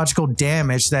psychological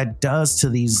damage that does to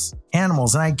these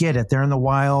animals. And I get it. They're in the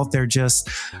wild. They're just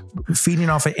feeding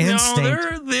off an instinct.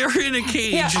 No, they're in a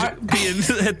cage being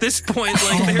at this point.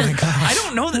 Like Oh they're, my gosh. I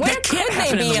don't know that Where that can't could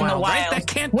happen they be in the wild. Right? That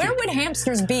can't Where be. would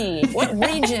hamsters be? What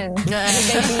region would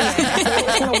they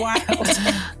be in the wild?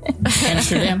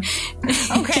 Amsterdam.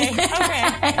 Okay.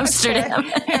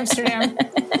 Amsterdam. Amsterdam.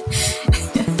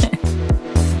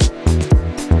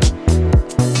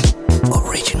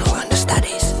 Original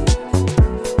Understudies.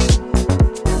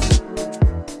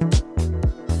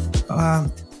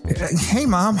 Hey,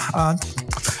 Mom.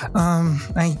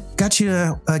 I got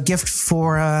you a gift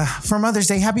for Mother's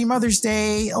Day. Happy Mother's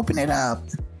Day. Open it up.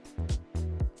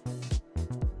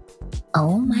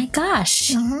 Oh my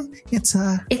gosh. It's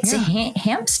a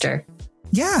hamster.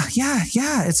 Yeah.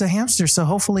 It's a hamster. So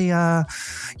hopefully,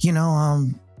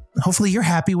 hopefully you're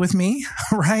happy with me,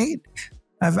 right?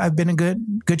 I've been a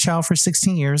good child for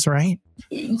 16 years, right?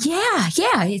 Yeah.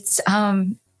 It's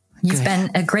you've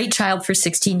been a great child for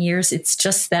 16 years. It's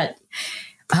just that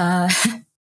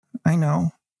I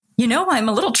know. I'm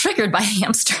a little triggered by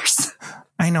hamsters.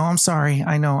 I know. I'm sorry.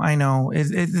 I know.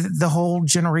 The whole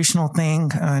generational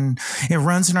thing, and it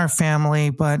runs in our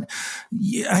family, but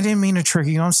I didn't mean to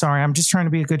trigger you. I'm sorry. I'm just trying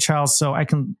to be a good child so I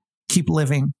can keep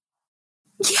living.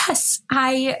 Yes,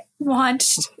 I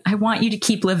want you to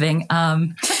keep living.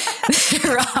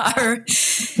 There are.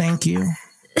 Thank you.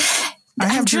 I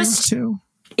have dreams too.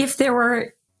 If there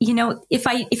were, if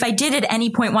I did at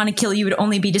any point want to kill you, it would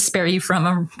only be to spare you from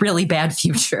a really bad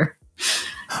future.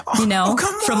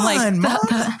 Come from on, Mom.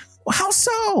 How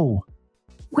so?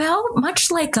 Well, much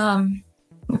like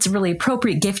it's a really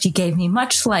appropriate gift you gave me.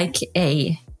 Much like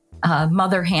a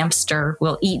mother hamster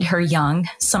will eat her young.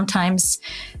 Sometimes.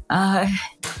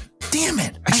 Damn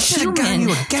it! I should have gotten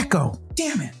you a gecko.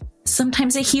 Damn it!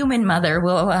 Sometimes a human mother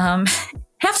will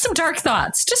have some dark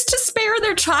thoughts just to spare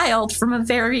their child from a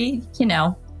very,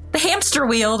 the hamster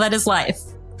wheel that is life.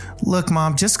 Look,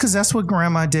 Mom, just because that's what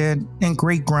Grandma did, and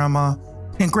great grandma,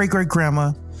 and great great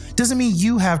grandma, doesn't mean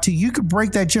you have to. You could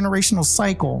break that generational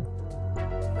cycle.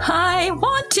 I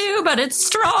want to, but it's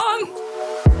strong.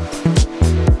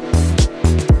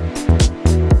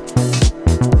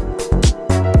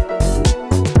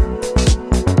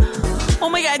 Oh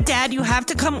my God, Dad, you have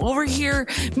to come over here.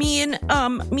 Me and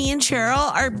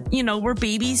Cheryl are, we're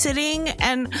babysitting,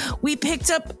 and we picked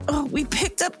up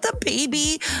the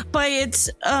baby by its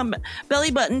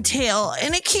belly button tail,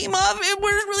 and it came off, and we're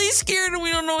really scared, and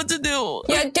we don't know what to do.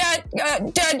 Yeah, Dad,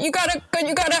 you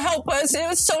gotta help us. It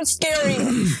was so scary.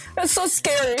 It's so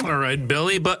scary. All right,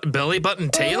 belly button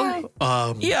tail.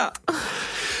 Yeah.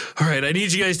 All right, I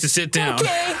need you guys to sit down.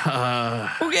 Okay.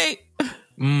 Okay.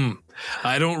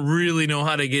 I don't really know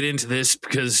how to get into this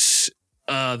because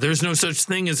there's no such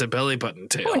thing as a belly button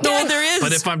tail. Oh, No, Dad, there is.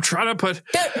 But if I'm trying to put,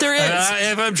 There is.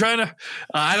 if I'm trying to,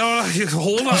 I don't know.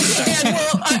 Hold on. Dad,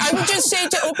 well, I would just say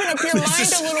to open up your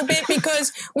mind a little bit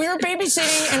because we were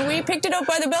babysitting and we picked it up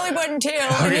by the belly button tail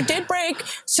and it did break.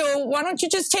 So why don't you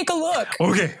just take a look?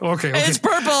 Okay. It's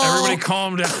purple. Everybody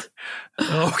calm down.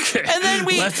 Okay. And then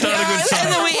That's not a good sign.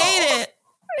 and then we ate it.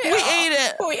 We ate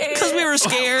it because we were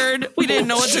scared. We didn't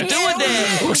know what to do with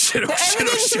it. Oh, shit. The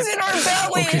evidence is in our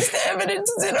bellies. The evidence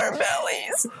is in our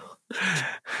bellies.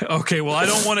 Okay, well, I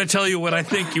don't want to tell you what I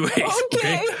think you ate.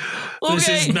 Okay. This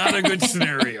Okay. is not a good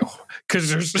scenario because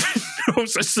there's no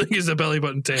such thing as a belly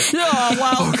button tail. Oh,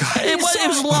 well, God. it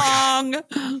was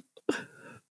long.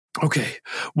 Okay.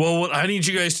 Well, what I need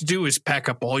you guys to do is pack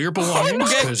up all your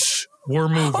belongings because we're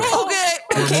moving. Okay.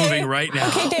 We're moving right now.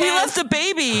 Okay, Dad. We left the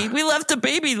baby. We left the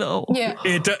baby, though. Yeah.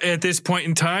 At this point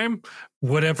in time,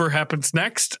 whatever happens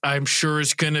next, I'm sure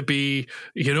is going to be,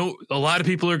 a lot of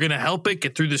people are going to help it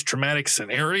get through this traumatic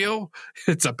scenario.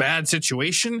 It's a bad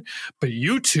situation, but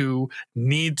you two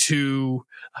need to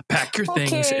pack your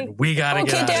things Okay. and we got to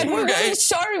get Okay, out Dad, of here. we're really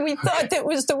sorry. We thought that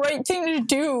was the right thing to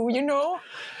do,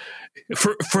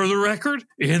 For the record,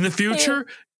 in the future,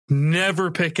 never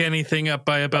pick anything up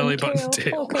by a belly button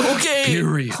tail. Okay.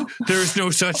 Period. There's no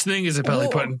such thing as a belly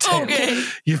button tail. Okay.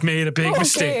 You've made a big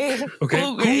mistake. Okay.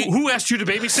 Okay. Who asked you to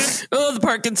babysit? Oh, the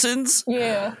Parkinsons.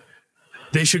 Yeah.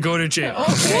 They should go to jail.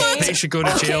 Okay. They should go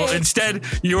to jail. Instead,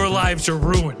 your lives are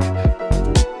ruined.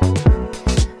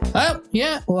 Oh,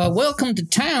 yeah. Well, welcome to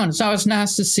town. It's always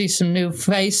nice to see some new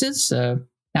faces.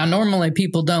 Now, normally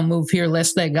people don't move here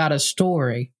unless they got a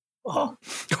story. Well,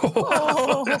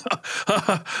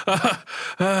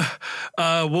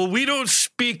 we don't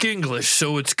speak English,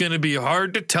 so it's going to be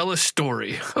hard to tell a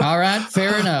story. All right,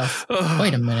 fair enough.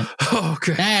 Wait a minute.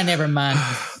 Okay. Never mind.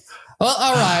 Well,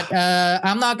 all right.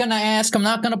 I'm not going to ask. I'm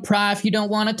not going to pry if you don't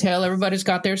want to tell. Everybody's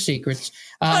got their secrets.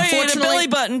 I ate a Unfortunately, belly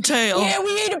button tail. Yeah,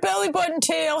 we ate a belly button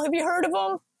tail. Have you heard of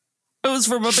them? It was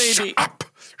from a baby.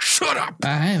 Shut up. I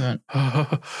haven't.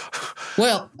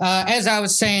 Well, as I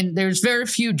was saying, there's very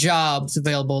few jobs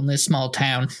available in this small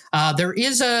town. There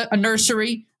is a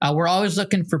nursery. We're always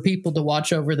looking for people to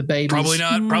watch over the babies. Probably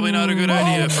not a good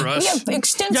idea for We us. have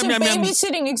extensive Yum, yum, yum.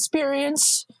 babysitting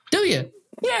experience. Do you?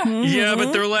 Yeah. Yeah,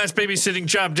 but their last babysitting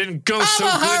job didn't go I'm so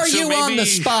gonna good. hire So you maybe on the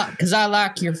spot because I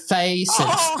like your faces.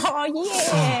 Oh,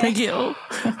 yeah. Thank you. All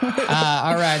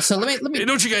right, so let me.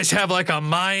 Don't you guys have like a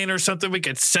mine or something we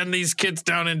could send these kids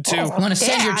down into? You want to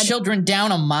send your Dad. children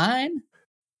down a mine?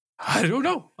 I don't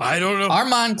know. Our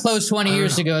mine closed 20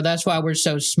 years ago. That's why we're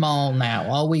so small now.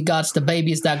 All we got's the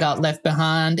babies that got left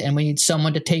behind, and we need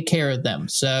someone to take care of them.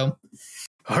 So,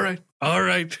 All right. Dad,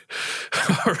 I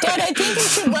think we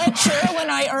should let Cheryl and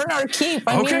I earn our keep.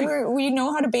 I Okay. mean, we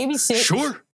know how to babysit.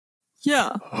 Sure.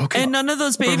 Yeah. Okay. And none of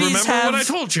those But babies remember have. what I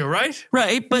told you, right?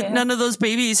 Right, but Yeah. none of those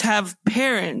babies have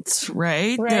parents,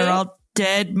 right? Right. They're all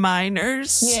dead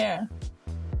minors. Yeah.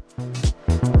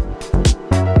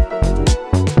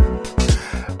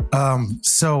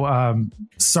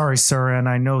 Sorry, sir, and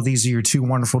I know these are your two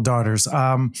wonderful daughters.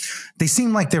 They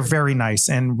seem like they're very nice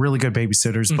and really good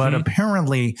babysitters, but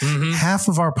apparently half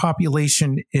of our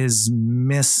population is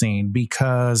missing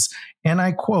because, and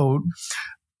I quote,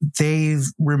 they've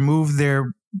removed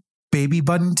their baby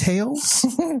button tails.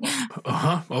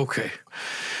 Okay.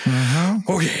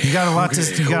 Okay. You got a lot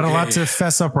a lot to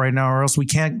fess up right now, or else we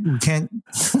can't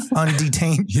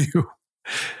undetain you.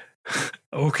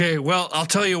 Okay, well, I'll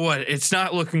tell you what, it's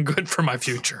not looking good for my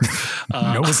future.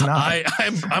 No, it's not.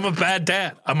 I'm a bad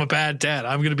dad. I'm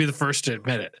going to be the first to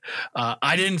admit it.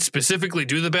 I didn't specifically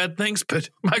do the bad things, but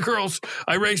my girls,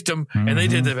 I raised them, and they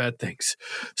did the bad things.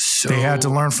 So They had to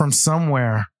learn from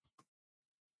somewhere.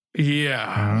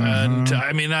 Yeah, and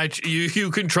I mean,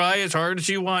 you can try as hard as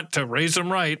you want to raise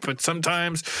them right, but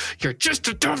sometimes you're just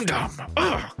a dum-dum.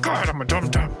 Oh, God, I'm a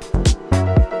dum-dum.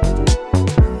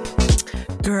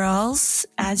 Girls,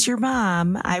 as your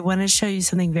mom, I want to show you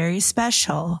something very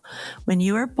special. When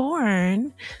you were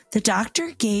born, the doctor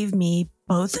gave me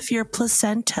both of your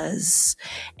placentas,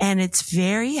 and it's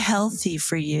very healthy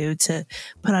for you to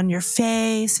put on your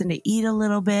face and to eat a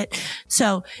little bit.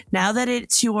 So now that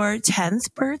it's your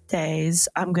 10th birthdays,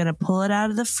 I'm going to pull it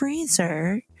out of the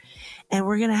freezer, and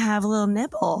we're going to have a little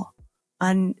nibble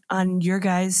on your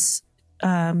guys'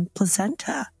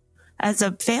 placenta as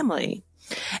a family.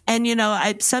 And,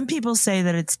 some people say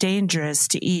that it's dangerous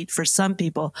to eat for some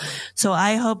people. So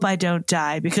I hope I don't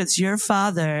die because your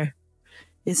father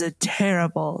is a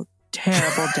terrible,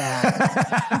 terrible dad.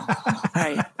 All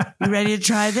right. You ready to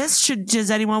try this?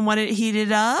 Does anyone want it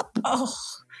heated up? Oh,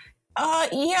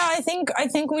 yeah, I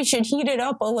think we should heat it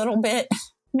up a little bit.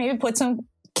 Maybe put some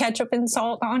ketchup and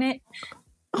salt on it.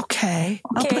 Okay.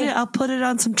 Okay. I'll put it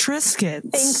on some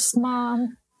Triscuits. Thanks,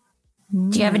 Mom.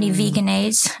 Do you have any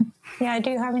veganese? Yeah, I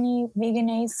do have any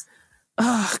veganese.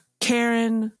 Ugh,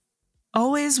 Karen,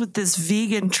 always with this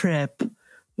vegan trip.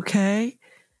 Okay.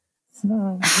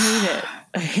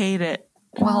 I hate it.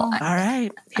 Well, All right.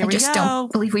 Here I we just go.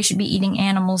 don't believe we should be eating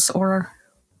animals or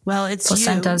Well, it's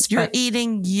placentas, you. You're but-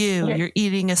 eating you. You're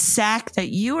eating a sack that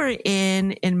you are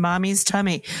in mommy's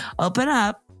tummy. Open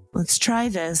up. Let's try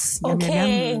this. Yum, yum,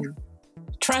 Okay. yum.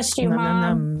 Trust you, Yum, yum,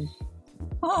 Mom. yum.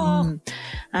 Oh,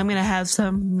 I'm going to have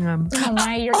some. oh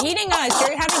my, you're eating us.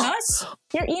 You're having us.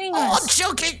 You're eating I'm us.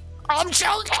 choking. I'm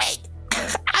choking.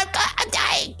 I'm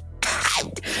dying.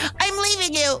 I'm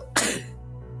leaving you.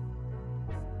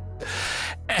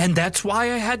 And that's why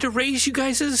I had to raise you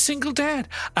guys as a single dad.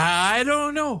 I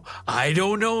don't know. I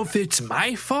don't know if it's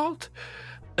my fault.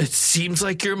 It seems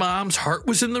like your mom's heart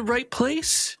was in the right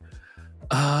place.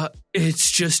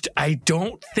 It's just, I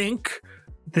don't think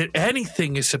that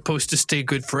anything is supposed to stay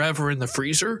good forever in the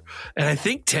freezer. And I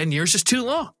think 10 years is too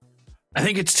long. I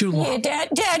think it's too long. Yeah,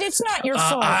 Dad, it's not your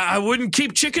fault. I wouldn't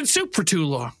keep chicken soup for too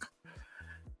long.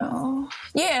 Oh,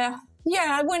 yeah,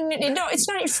 I wouldn't. No, it's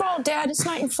not your fault, Dad. It's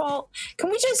not your fault. Can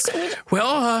we just?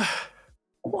 Well,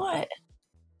 What?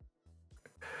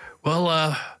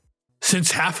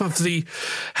 since half of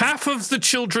the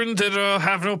children that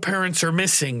have no parents are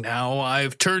missing now,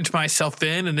 I've turned myself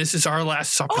in, and this is our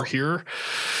last supper here.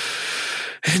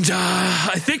 And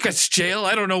I think it's jail.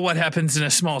 I don't know what happens in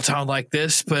a small town like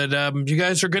this, but you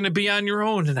guys are going to be on your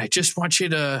own, and I just want you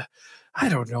to, I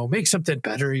don't know, make something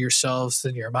better yourselves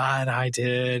than your mom and I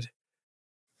did.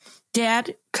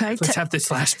 Dad, Let's have this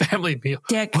last family meal.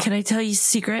 Dad, can I tell you a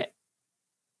secret?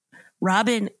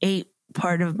 Robin ate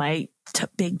part of my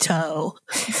big toe.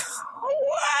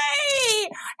 Why?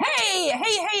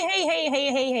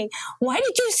 Hey! Why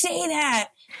did you say that?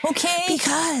 Okay.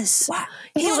 Because What?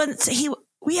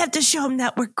 we have to show him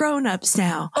that we're grown-ups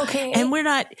now. Okay. And we're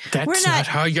not That's not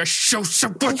how you show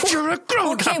someone you're a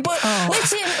grown Okay, up. but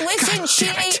listen. God She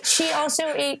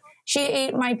damn it. She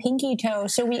ate my pinky toe,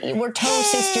 so we're toe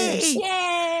sisters.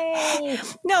 Yay!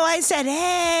 No, I said,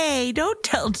 hey, don't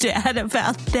tell Dad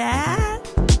about that.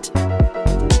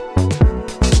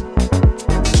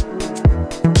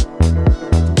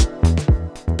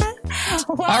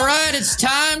 All right, it's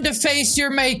time to face your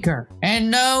maker. And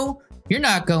no, you're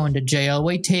not going to jail.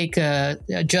 We take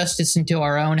justice into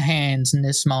our own hands in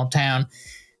this small town.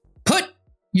 Put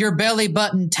your belly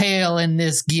button tail in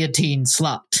this guillotine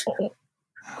slot.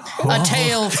 A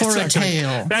tail for a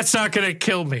tail. That's not going to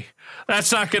kill me.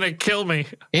 That's not going to kill me.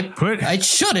 It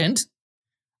shouldn't.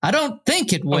 I don't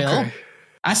think it will. Okay.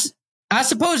 I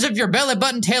suppose if your belly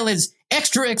button tail is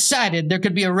extra excited, there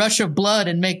could be a rush of blood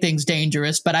and make things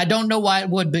dangerous, but I don't know why it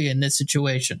would be in this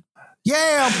situation.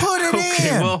 Yeah, put it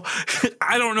Okay, in. well,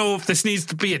 I don't know if this needs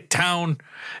to be a town.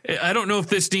 I don't know if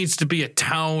this needs to be a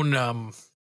town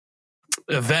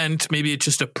event. Maybe it's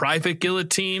just a private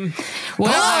guillotine.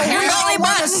 Well, Your here's belly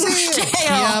button see it.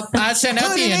 tail. Yep, I sent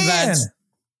out Put the it invites. in.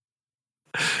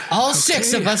 All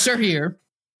six of us are here.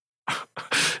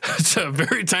 It's a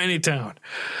very tiny town.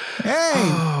 Hey,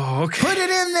 Oh, okay. put it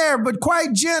in there, but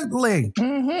quite gently.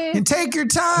 And take your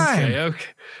time. Okay.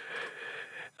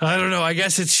 I don't know. I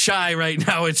guess it's shy right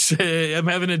now. It's I'm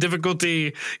having a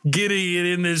difficulty getting it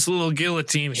in this little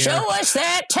guillotine here. Show us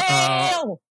that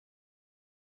tail.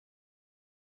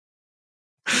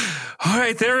 All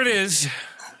right, there it is.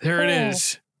 There it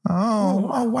is.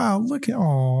 Oh, wow. Look at,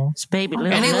 oh. It's baby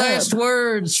little Any nub. last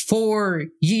words for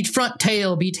ye front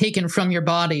tail be taken from your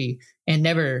body, and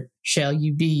never shall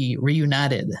you be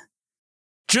reunited?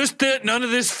 Just that none of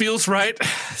this feels right.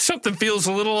 Something feels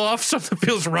a little off. Something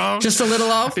feels wrong. Just a little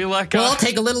off? I feel like Well, I'll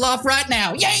take a little off right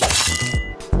now. Yay!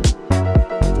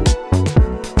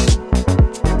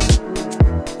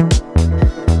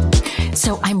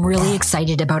 So I'm really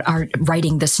excited about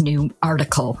writing this new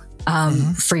article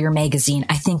for your magazine.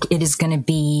 I think it is going to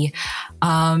be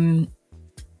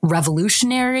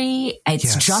revolutionary. It's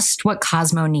Yes. just what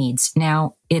Cosmo needs.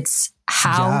 Now it's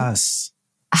how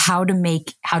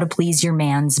to please your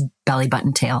man's belly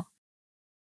button tail.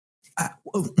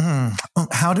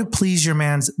 How to please your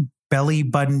man's belly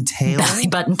button tail. Belly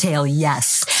button tail,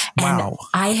 yes. Wow. And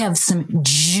I have some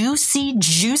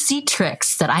juicy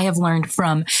tricks that I have learned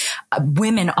from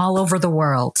women all over the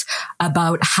world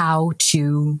about how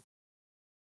to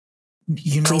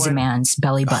You know please a what? man's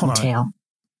belly button Hold on. tail.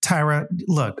 Tyra,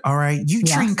 look, all right. You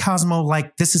Yeah. treating Cosmo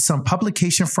like this is some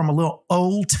publication from a little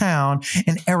old town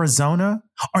in Arizona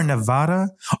or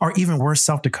Nevada or even worse,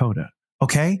 South Dakota.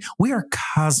 Okay. We are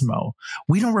Cosmo.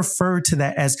 We don't refer to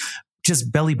that as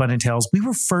just belly button tails. We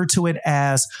refer to it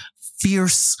as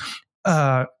fierce,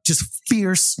 just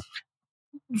fierce,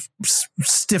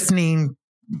 stiffening,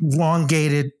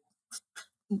 elongated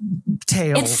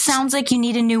tails. It sounds like you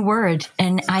need a new word.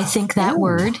 And I think that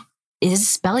word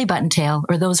is belly button tail,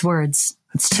 or those words.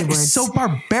 It's 2 words. It's so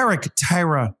barbaric,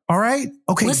 Tyra. All right.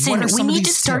 Okay. Listen, we need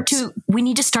to start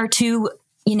to,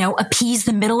 appease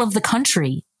the middle of the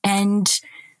country. And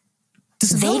does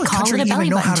the middle of the call country it a belly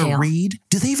even know how button tail. to read?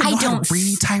 Do they even know how to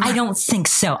read, Tyra? I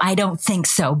don't think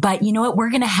so. But you know what? We're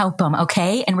going to help them,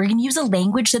 okay? And we're going to use a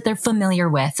language that they're familiar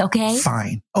with, okay?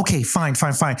 Fine. Okay, fine.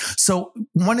 So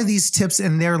one of these tips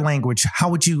in their language, how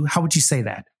would you say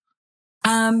that?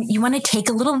 You want to take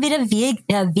a little bit of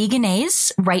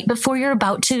veganese right before you're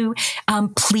about to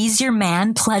please your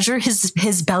man, pleasure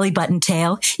his belly button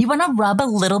tail. You want to rub a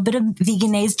little bit of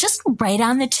veganese just right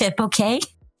on the tip, okay?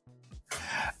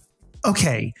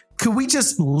 Okay. Could we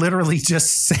just literally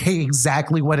just say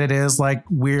exactly what it is? Like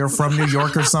we're from New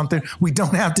York or something. We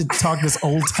don't have to talk this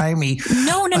old timey.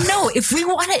 No. If we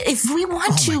want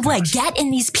to get in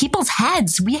these people's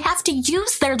heads, we have to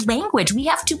use their language. We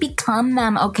have to become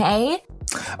them. Okay.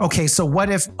 Okay. So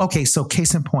so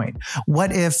case in point,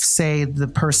 what if say the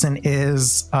person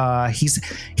is,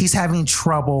 he's having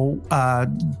trouble,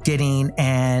 getting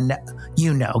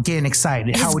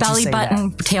excited. His How would you belly say button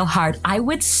that? tail hard. I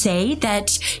would say that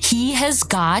he has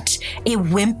got a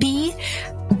wimpy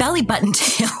belly button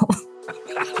tail.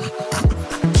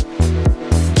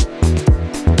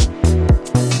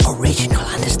 Original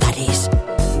Understudies.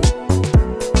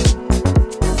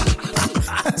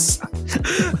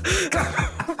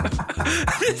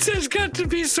 This has got to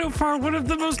be so far one of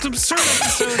the most absurd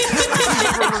episodes we've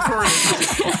ever recorded.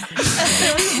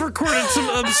 We've recorded some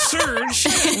absurd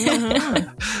shit.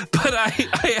 But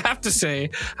I have to say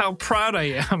how proud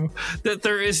I am that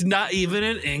there is not even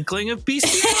an inkling of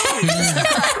bestiality.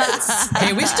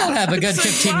 Hey, we still have a good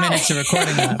 15 minutes of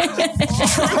recording left.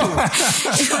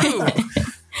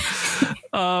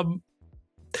 True.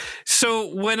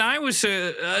 So when I was,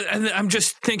 I'm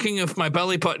just thinking of my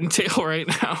belly button tail right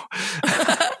now.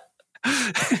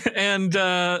 And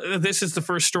this is the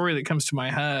first story that comes to my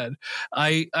head.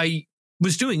 I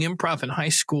was doing improv in high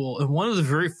school, and one of the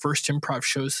very first improv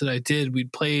shows that I did,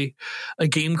 we'd play a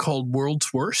game called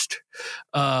World's Worst,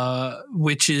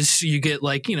 which is you get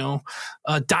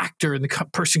a doctor, and the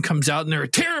person comes out and they're a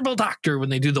terrible doctor when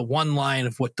they do the one line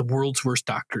of what the world's worst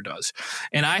doctor does.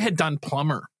 And I had done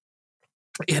plumber.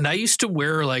 And I used to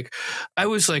wear I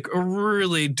was a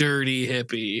really dirty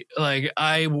hippie.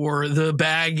 I wore the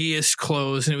baggiest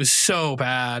clothes and it was so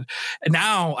bad. And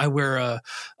now I wear a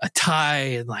tie,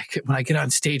 and when I get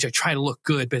on stage, I try to look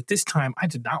good. But at this time I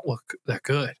did not look that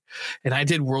good. And I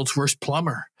did World's Worst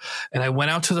Plumber. And I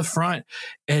went out to the front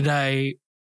and I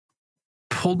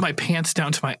pulled my pants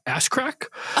down to my ass crack,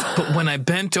 but when I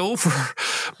bent over,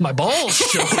 my balls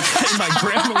showed, and my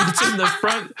grandma was in the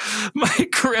front. My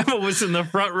grandma was in the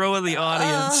front row of the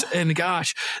audience, and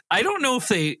gosh, I don't know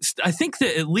if I think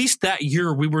that at least that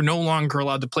year we were no longer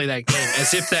allowed to play that game,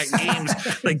 as if that game's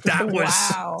that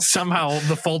was somehow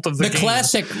the fault of the game. The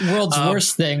classic world's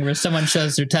worst thing where someone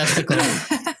shows their testicle.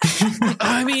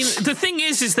 I mean, the thing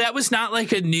is that was not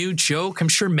a new joke. I'm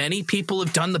sure many people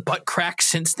have done the butt crack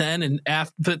since then,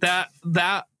 but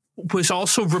that was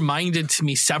also reminded to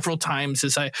me several times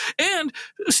and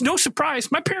it's no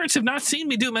surprise, my parents have not seen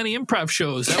me do many improv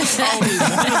shows. That was probably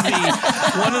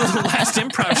one of the last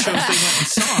improv shows they went and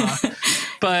saw.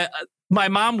 But my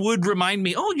mom would remind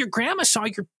me, your grandma saw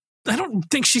your, I don't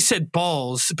think she said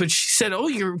balls, but she said,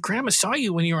 your grandma saw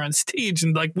you when you were on stage.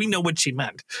 And we know what she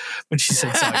meant when she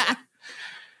said saw you.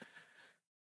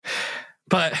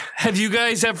 But have you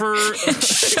guys ever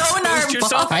shown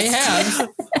yourself? I have.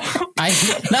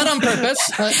 Not on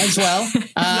purpose as well.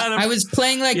 I was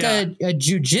playing a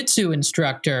jiu-jitsu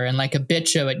instructor and a bitch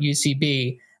show at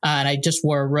UCB. And I just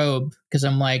wore a robe because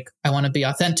I'm I want to be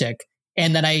authentic.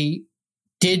 And then I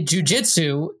did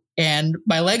jiu-jitsu and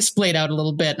my legs splayed out a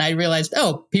little bit. And I realized,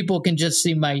 people can just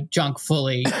see my junk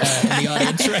fully in the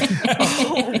audience right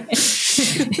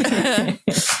now.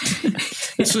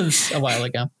 This was a while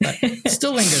ago, but it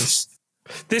still lingers.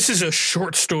 This is a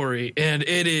short story, and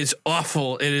it is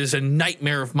awful. It is a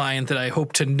nightmare of mine that I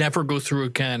hope to never go through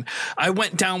again. I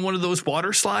went down one of those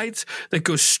water slides that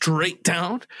goes straight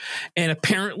down, and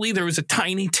apparently there was a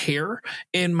tiny tear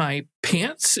in my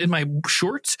pants in my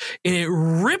shorts and it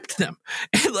ripped them.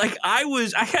 And like I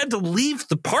had to leave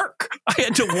the park. I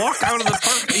had to walk out of the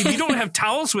park. You don't have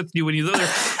towels with you when you go there.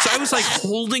 So I was like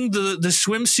holding the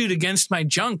swimsuit against my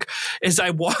junk as I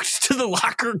walked to the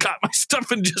locker, got my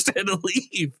stuff, and just had to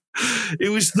leave. It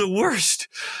was the worst.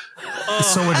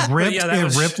 So it ripped.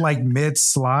 It ripped like mid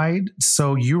slide.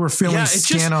 So you were feeling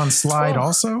skin on slide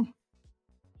also.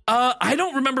 I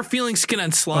don't remember feeling skin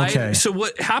on slide. Okay. So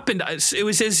what happened, it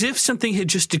was as if something had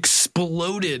just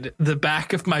exploded the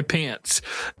back of my pants.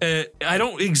 I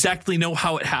don't exactly know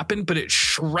how it happened, but it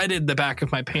shredded the back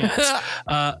of my pants.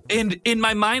 And in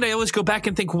my mind, I always go back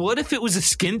and think, what if it was a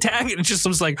skin tag? And it just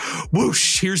was like,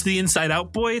 whoosh, here's the Inside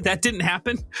Out boy. That didn't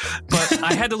happen. But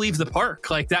I had to leave the park.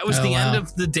 Like that was the end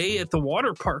of the day at the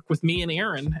water park with me and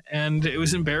Aaron. And it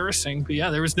was embarrassing. But yeah,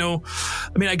 there was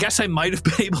I guess I might have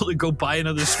been able to go buy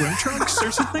another swim trunks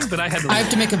or something, but I had to leave. I have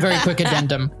to make a very quick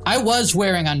addendum. I was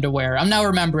wearing underwear. I'm now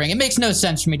remembering. It makes no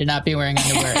sense for me to not be wearing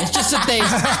underwear. It's just that they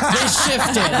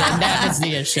shifted, and that is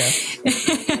the issue.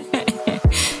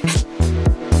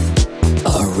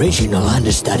 Original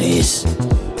Understudies.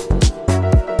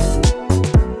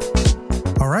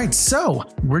 All right, so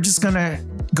we're just gonna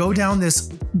go down this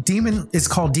demon. It's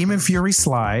called Demon Fury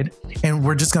Slide, and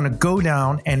we're just gonna go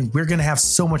down, and we're gonna have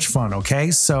so much fun.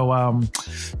 Okay, so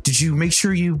did you make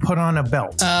sure you put on a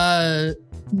belt?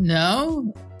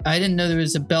 No, I didn't know there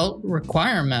was a belt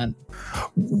requirement.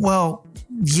 Well,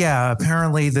 yeah.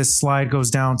 Apparently, this slide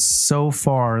goes down so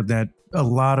far that a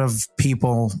lot of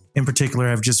people in particular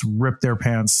have just ripped their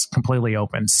pants completely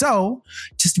open. So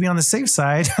just to be on the safe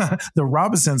side, the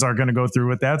Robinsons are going to go through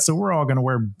with that. So we're all going to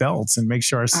wear belts and make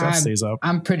sure our stuff stays up.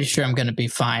 I'm pretty sure I'm going to be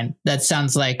fine. That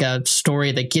sounds like a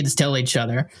story that kids tell each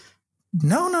other.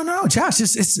 No, Josh,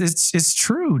 it's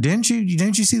true. Didn't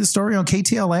you see the story on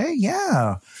KTLA?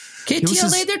 Yeah.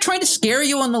 KTLA, they're trying to scare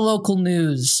you on the local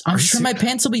news. I'm sure my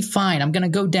pants will be fine. I'm going to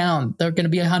go down. They're going to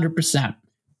be 100%.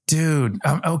 Dude,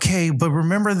 okay, but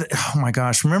remember oh my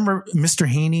gosh, remember Mr.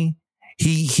 Heaney?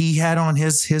 He had on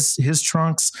his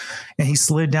trunks and he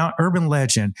slid down. Urban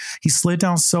legend. He slid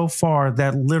down so far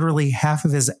that literally half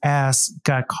of his ass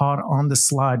got caught on the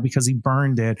slide because he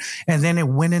burned it, and then it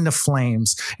went into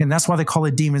flames, and that's why they call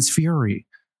it Demon's Fury.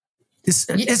 It's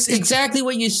exactly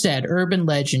what you said. Urban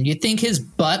legend. You think his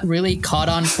butt really caught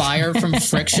on fire from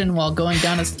friction while going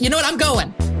down? You know what? I'm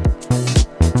going.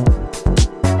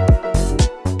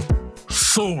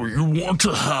 So you want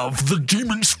to have the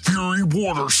Demon's Fury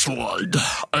water slide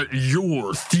at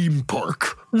your theme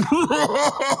park? Yeah,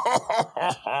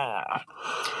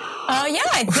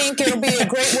 I think it'll be a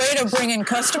great way to bring in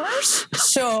customers.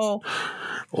 So...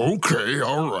 Okay,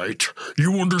 all right.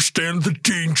 You understand the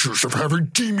dangers of having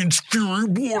Demon's Fury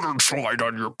water slide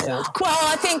on your park? Well,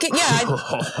 I think,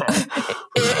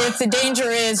 if the danger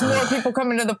is more people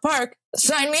coming to the park,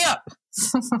 sign me up.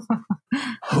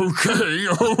 Okay.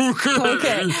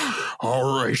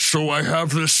 All right, so I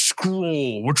have this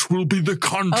scroll, which will be the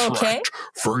contract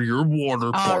for your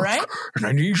water park. All right. And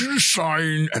I need you to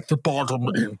sign at the bottom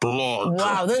in blood.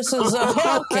 Wow, this is,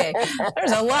 okay.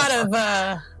 There's a lot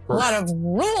of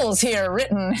rules here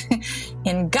written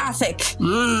in Gothic.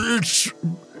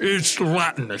 It's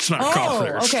Latin. It's not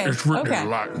Gothic. Okay. It's written in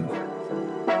Latin.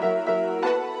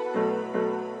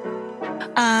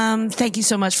 Thank you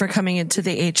so much for coming into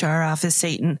the HR office,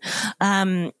 Satan.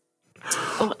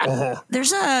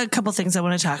 There's a couple things I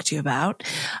want to talk to you about.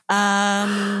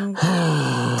 I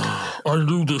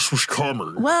knew this was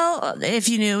coming. Well, if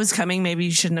you knew it was coming, maybe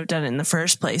you shouldn't have done it in the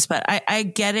first place. But I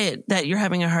get it that you're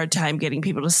having a hard time getting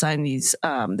people to sign these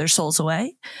their souls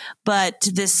away. But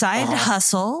this side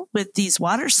hustle with these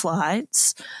water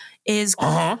slides is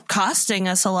costing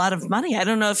us a lot of money. I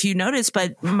don't know if you noticed,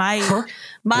 but my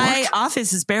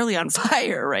office is barely on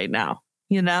fire right now.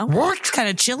 You know, it's kind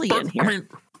of chilly in here.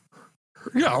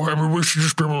 I mean, we should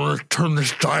just be able to turn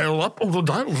this dial up. Oh, the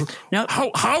dial. Nope.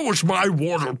 How is my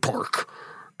water park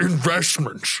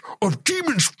investments of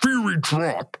Demon's Fury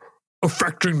drop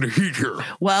affecting the heat here?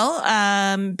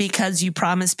 Well, because you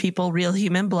promised people real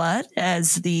human blood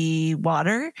as the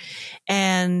water,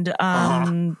 and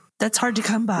that's hard to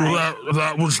come by. Well,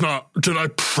 that was not. Did I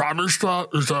promise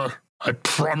that? I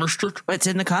promised it? It's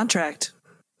in the contract.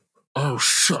 Oh,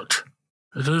 shit.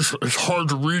 It's hard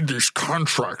to read these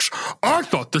contracts. I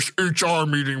thought this HR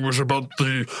meeting was about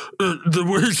the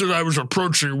ways that I was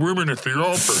approaching women at the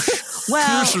office.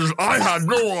 Well, I had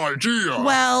no idea.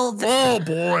 Well, oh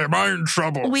boy, am I in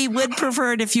trouble. We would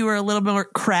prefer it if you were a little more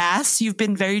crass. You've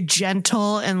been very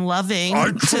gentle and loving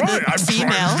I'm females.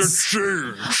 trying to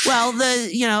change. Well,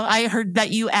 I heard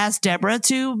that you asked Deborah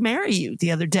to marry you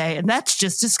the other day, and that's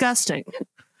just disgusting.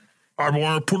 I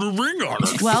want to put a ring on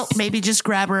it. Well, maybe just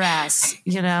grab her ass,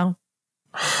 you know?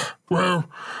 Well,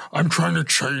 I'm trying to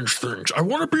change things. I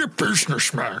want to be a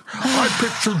businessman. I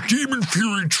picture Demon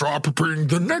Fury Drop being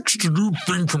the next new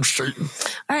thing from Satan.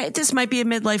 All right, this might be a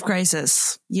midlife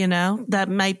crisis, you know? That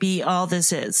might be all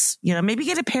this is. You know, maybe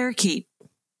get a parakeet.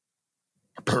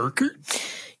 A parakeet?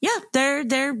 Yeah,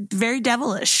 they're very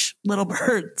devilish little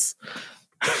birds.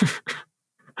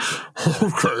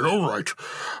 Okay, all right.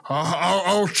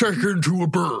 I'll check into a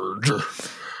bird.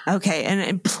 Okay,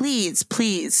 and please,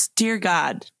 dear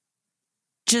God,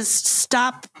 just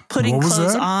stop putting What was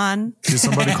clothes that? on. Did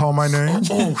somebody call my name?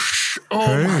 Hey.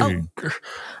 Hey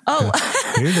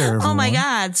there, Oh my everyone.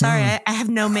 God, sorry, I have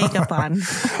no makeup on.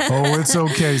 Oh, it's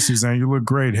okay, Suzanne. You look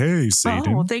great. Hey,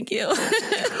 Satan. Oh, thank you.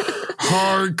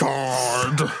 Hi,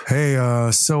 God. Hey,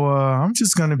 so I'm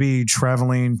just going to be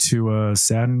traveling to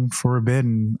Saturn for a bit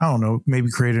and, I don't know, maybe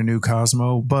create a new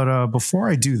Cosmo. But before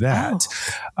I do that,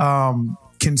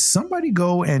 can somebody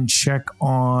go and check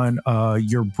on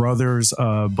your brother's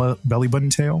belly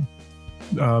button tail?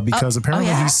 Because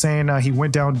apparently he's saying he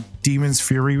went down Demon's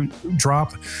Fury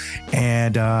Drop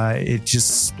and it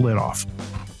just split off.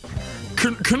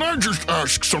 Can I just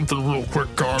ask something real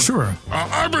quick, God? Sure.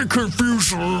 I've been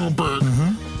confused a little bit.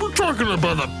 We're talking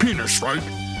about a penis, right?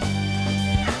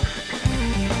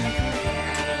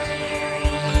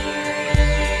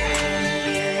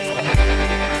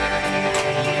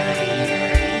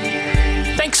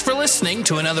 Thanks for listening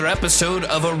to another episode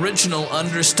of Original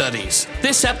Understudies.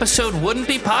 This episode wouldn't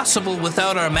be possible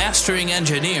without our mastering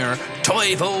engineer,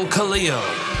 Toivo Kaleo,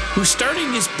 who's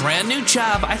starting his brand new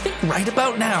job, I think right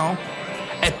about now,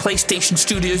 at PlayStation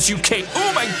Studios UK.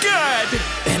 Oh my God!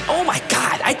 And oh my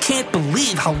God, I can't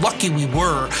believe how lucky we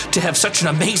were to have such an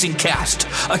amazing cast.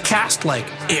 A cast like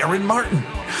Aaron Martin,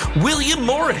 William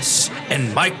Morris,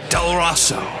 and Mike Del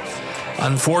Rosso.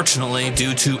 Unfortunately,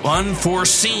 due to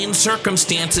unforeseen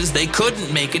circumstances, they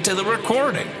couldn't make it to the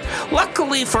recording.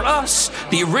 Luckily for us,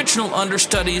 the original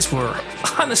understudies were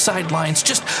on the sidelines,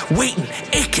 just waiting,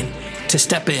 aching to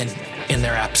step in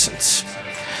their absence.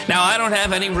 Now, I don't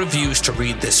have any reviews to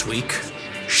read this week.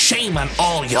 Shame on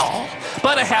all y'all.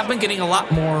 But I have been getting a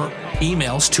lot more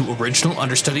emails to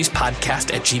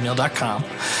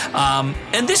originalunderstudiespodcast@gmail.com.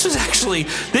 And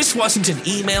this wasn't an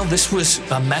email. This was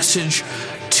a message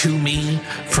to me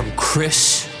from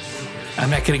Chris. I'm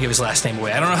not going to give his last name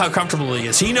away. I don't know how comfortable he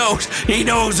is. He knows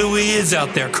who he is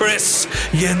out there. Chris,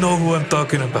 you know who I'm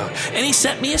talking about. And he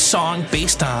sent me a song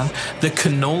based on the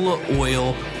canola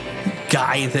oil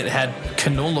guy that had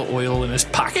canola oil in his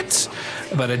pockets,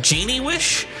 about a genie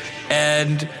wish.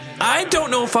 And I don't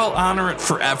know if I'll honor it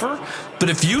forever, but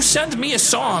if you send me a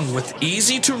song with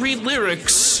easy to read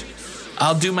lyrics,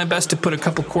 I'll do my best to put a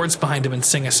couple chords behind him and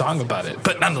sing a song about it.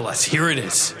 But nonetheless, here it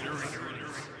is.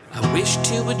 I wish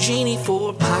to a genie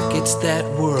for pockets that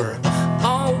were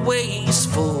always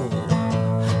full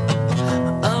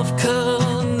of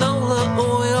canola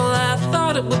oil. I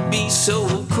thought it would be so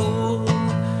cool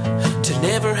to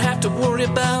never have to worry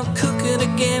about cooking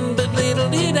again. But little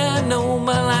did I know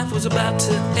my life was about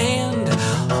to end.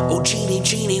 Oh, genie,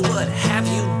 genie, what have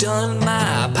you done?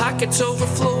 My pockets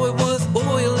overflowing with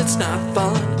oil, it's not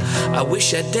fun. I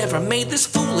wish I'd never made this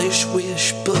foolish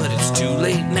wish, but it's too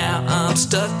late now. I'm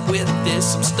stuck with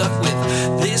this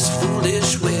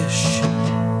foolish wish.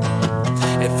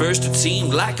 At first it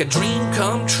seemed like a dream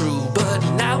come true, but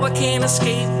now I can't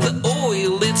escape the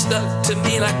oil. It's stuck to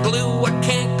me like glue. I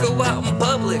can't go out in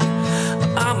public.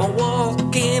 I'm a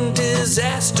walking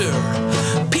disaster.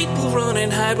 People run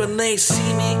and hide when they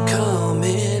see me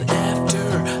coming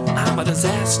after. I'm a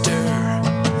disaster.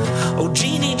 Oh,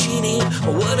 genie, genie,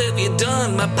 what have you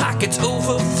done? My pockets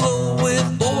overflow with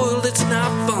oil. It's not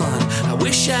fun. I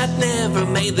wish I'd never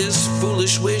made this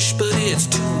foolish wish, but it's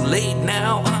too late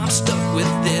now. I'm stuck with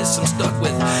this. I'm stuck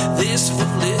with this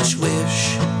foolish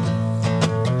wish.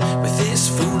 With this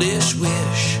foolish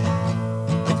wish.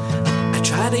 I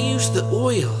try to use the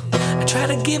oil. I try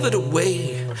to give it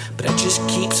away, but it just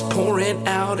keeps pouring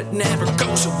out. It never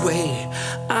goes away.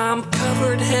 I'm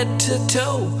covered head to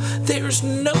toe. There's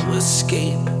no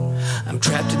escape. I'm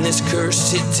trapped in this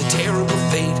curse. It's a terrible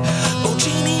fate. Oh,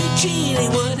 genie, genie,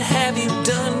 what have you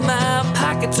done? My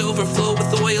pockets overflow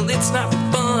with oil. It's not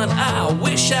fun. I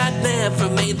wish I'd never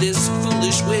made this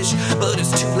foolish wish, but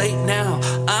it's too late now.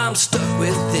 I'm stuck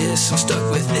with this. I'm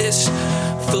stuck with this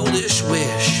foolish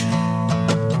wish.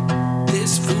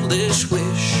 This foolish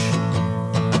wish.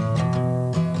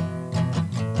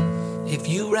 If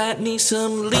you write me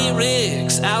some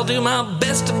lyrics, I'll do my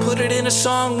best to put it in a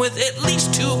song with at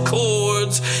least 2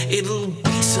 chords. It'll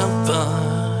be some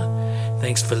fun.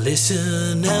 Thanks for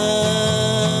listening.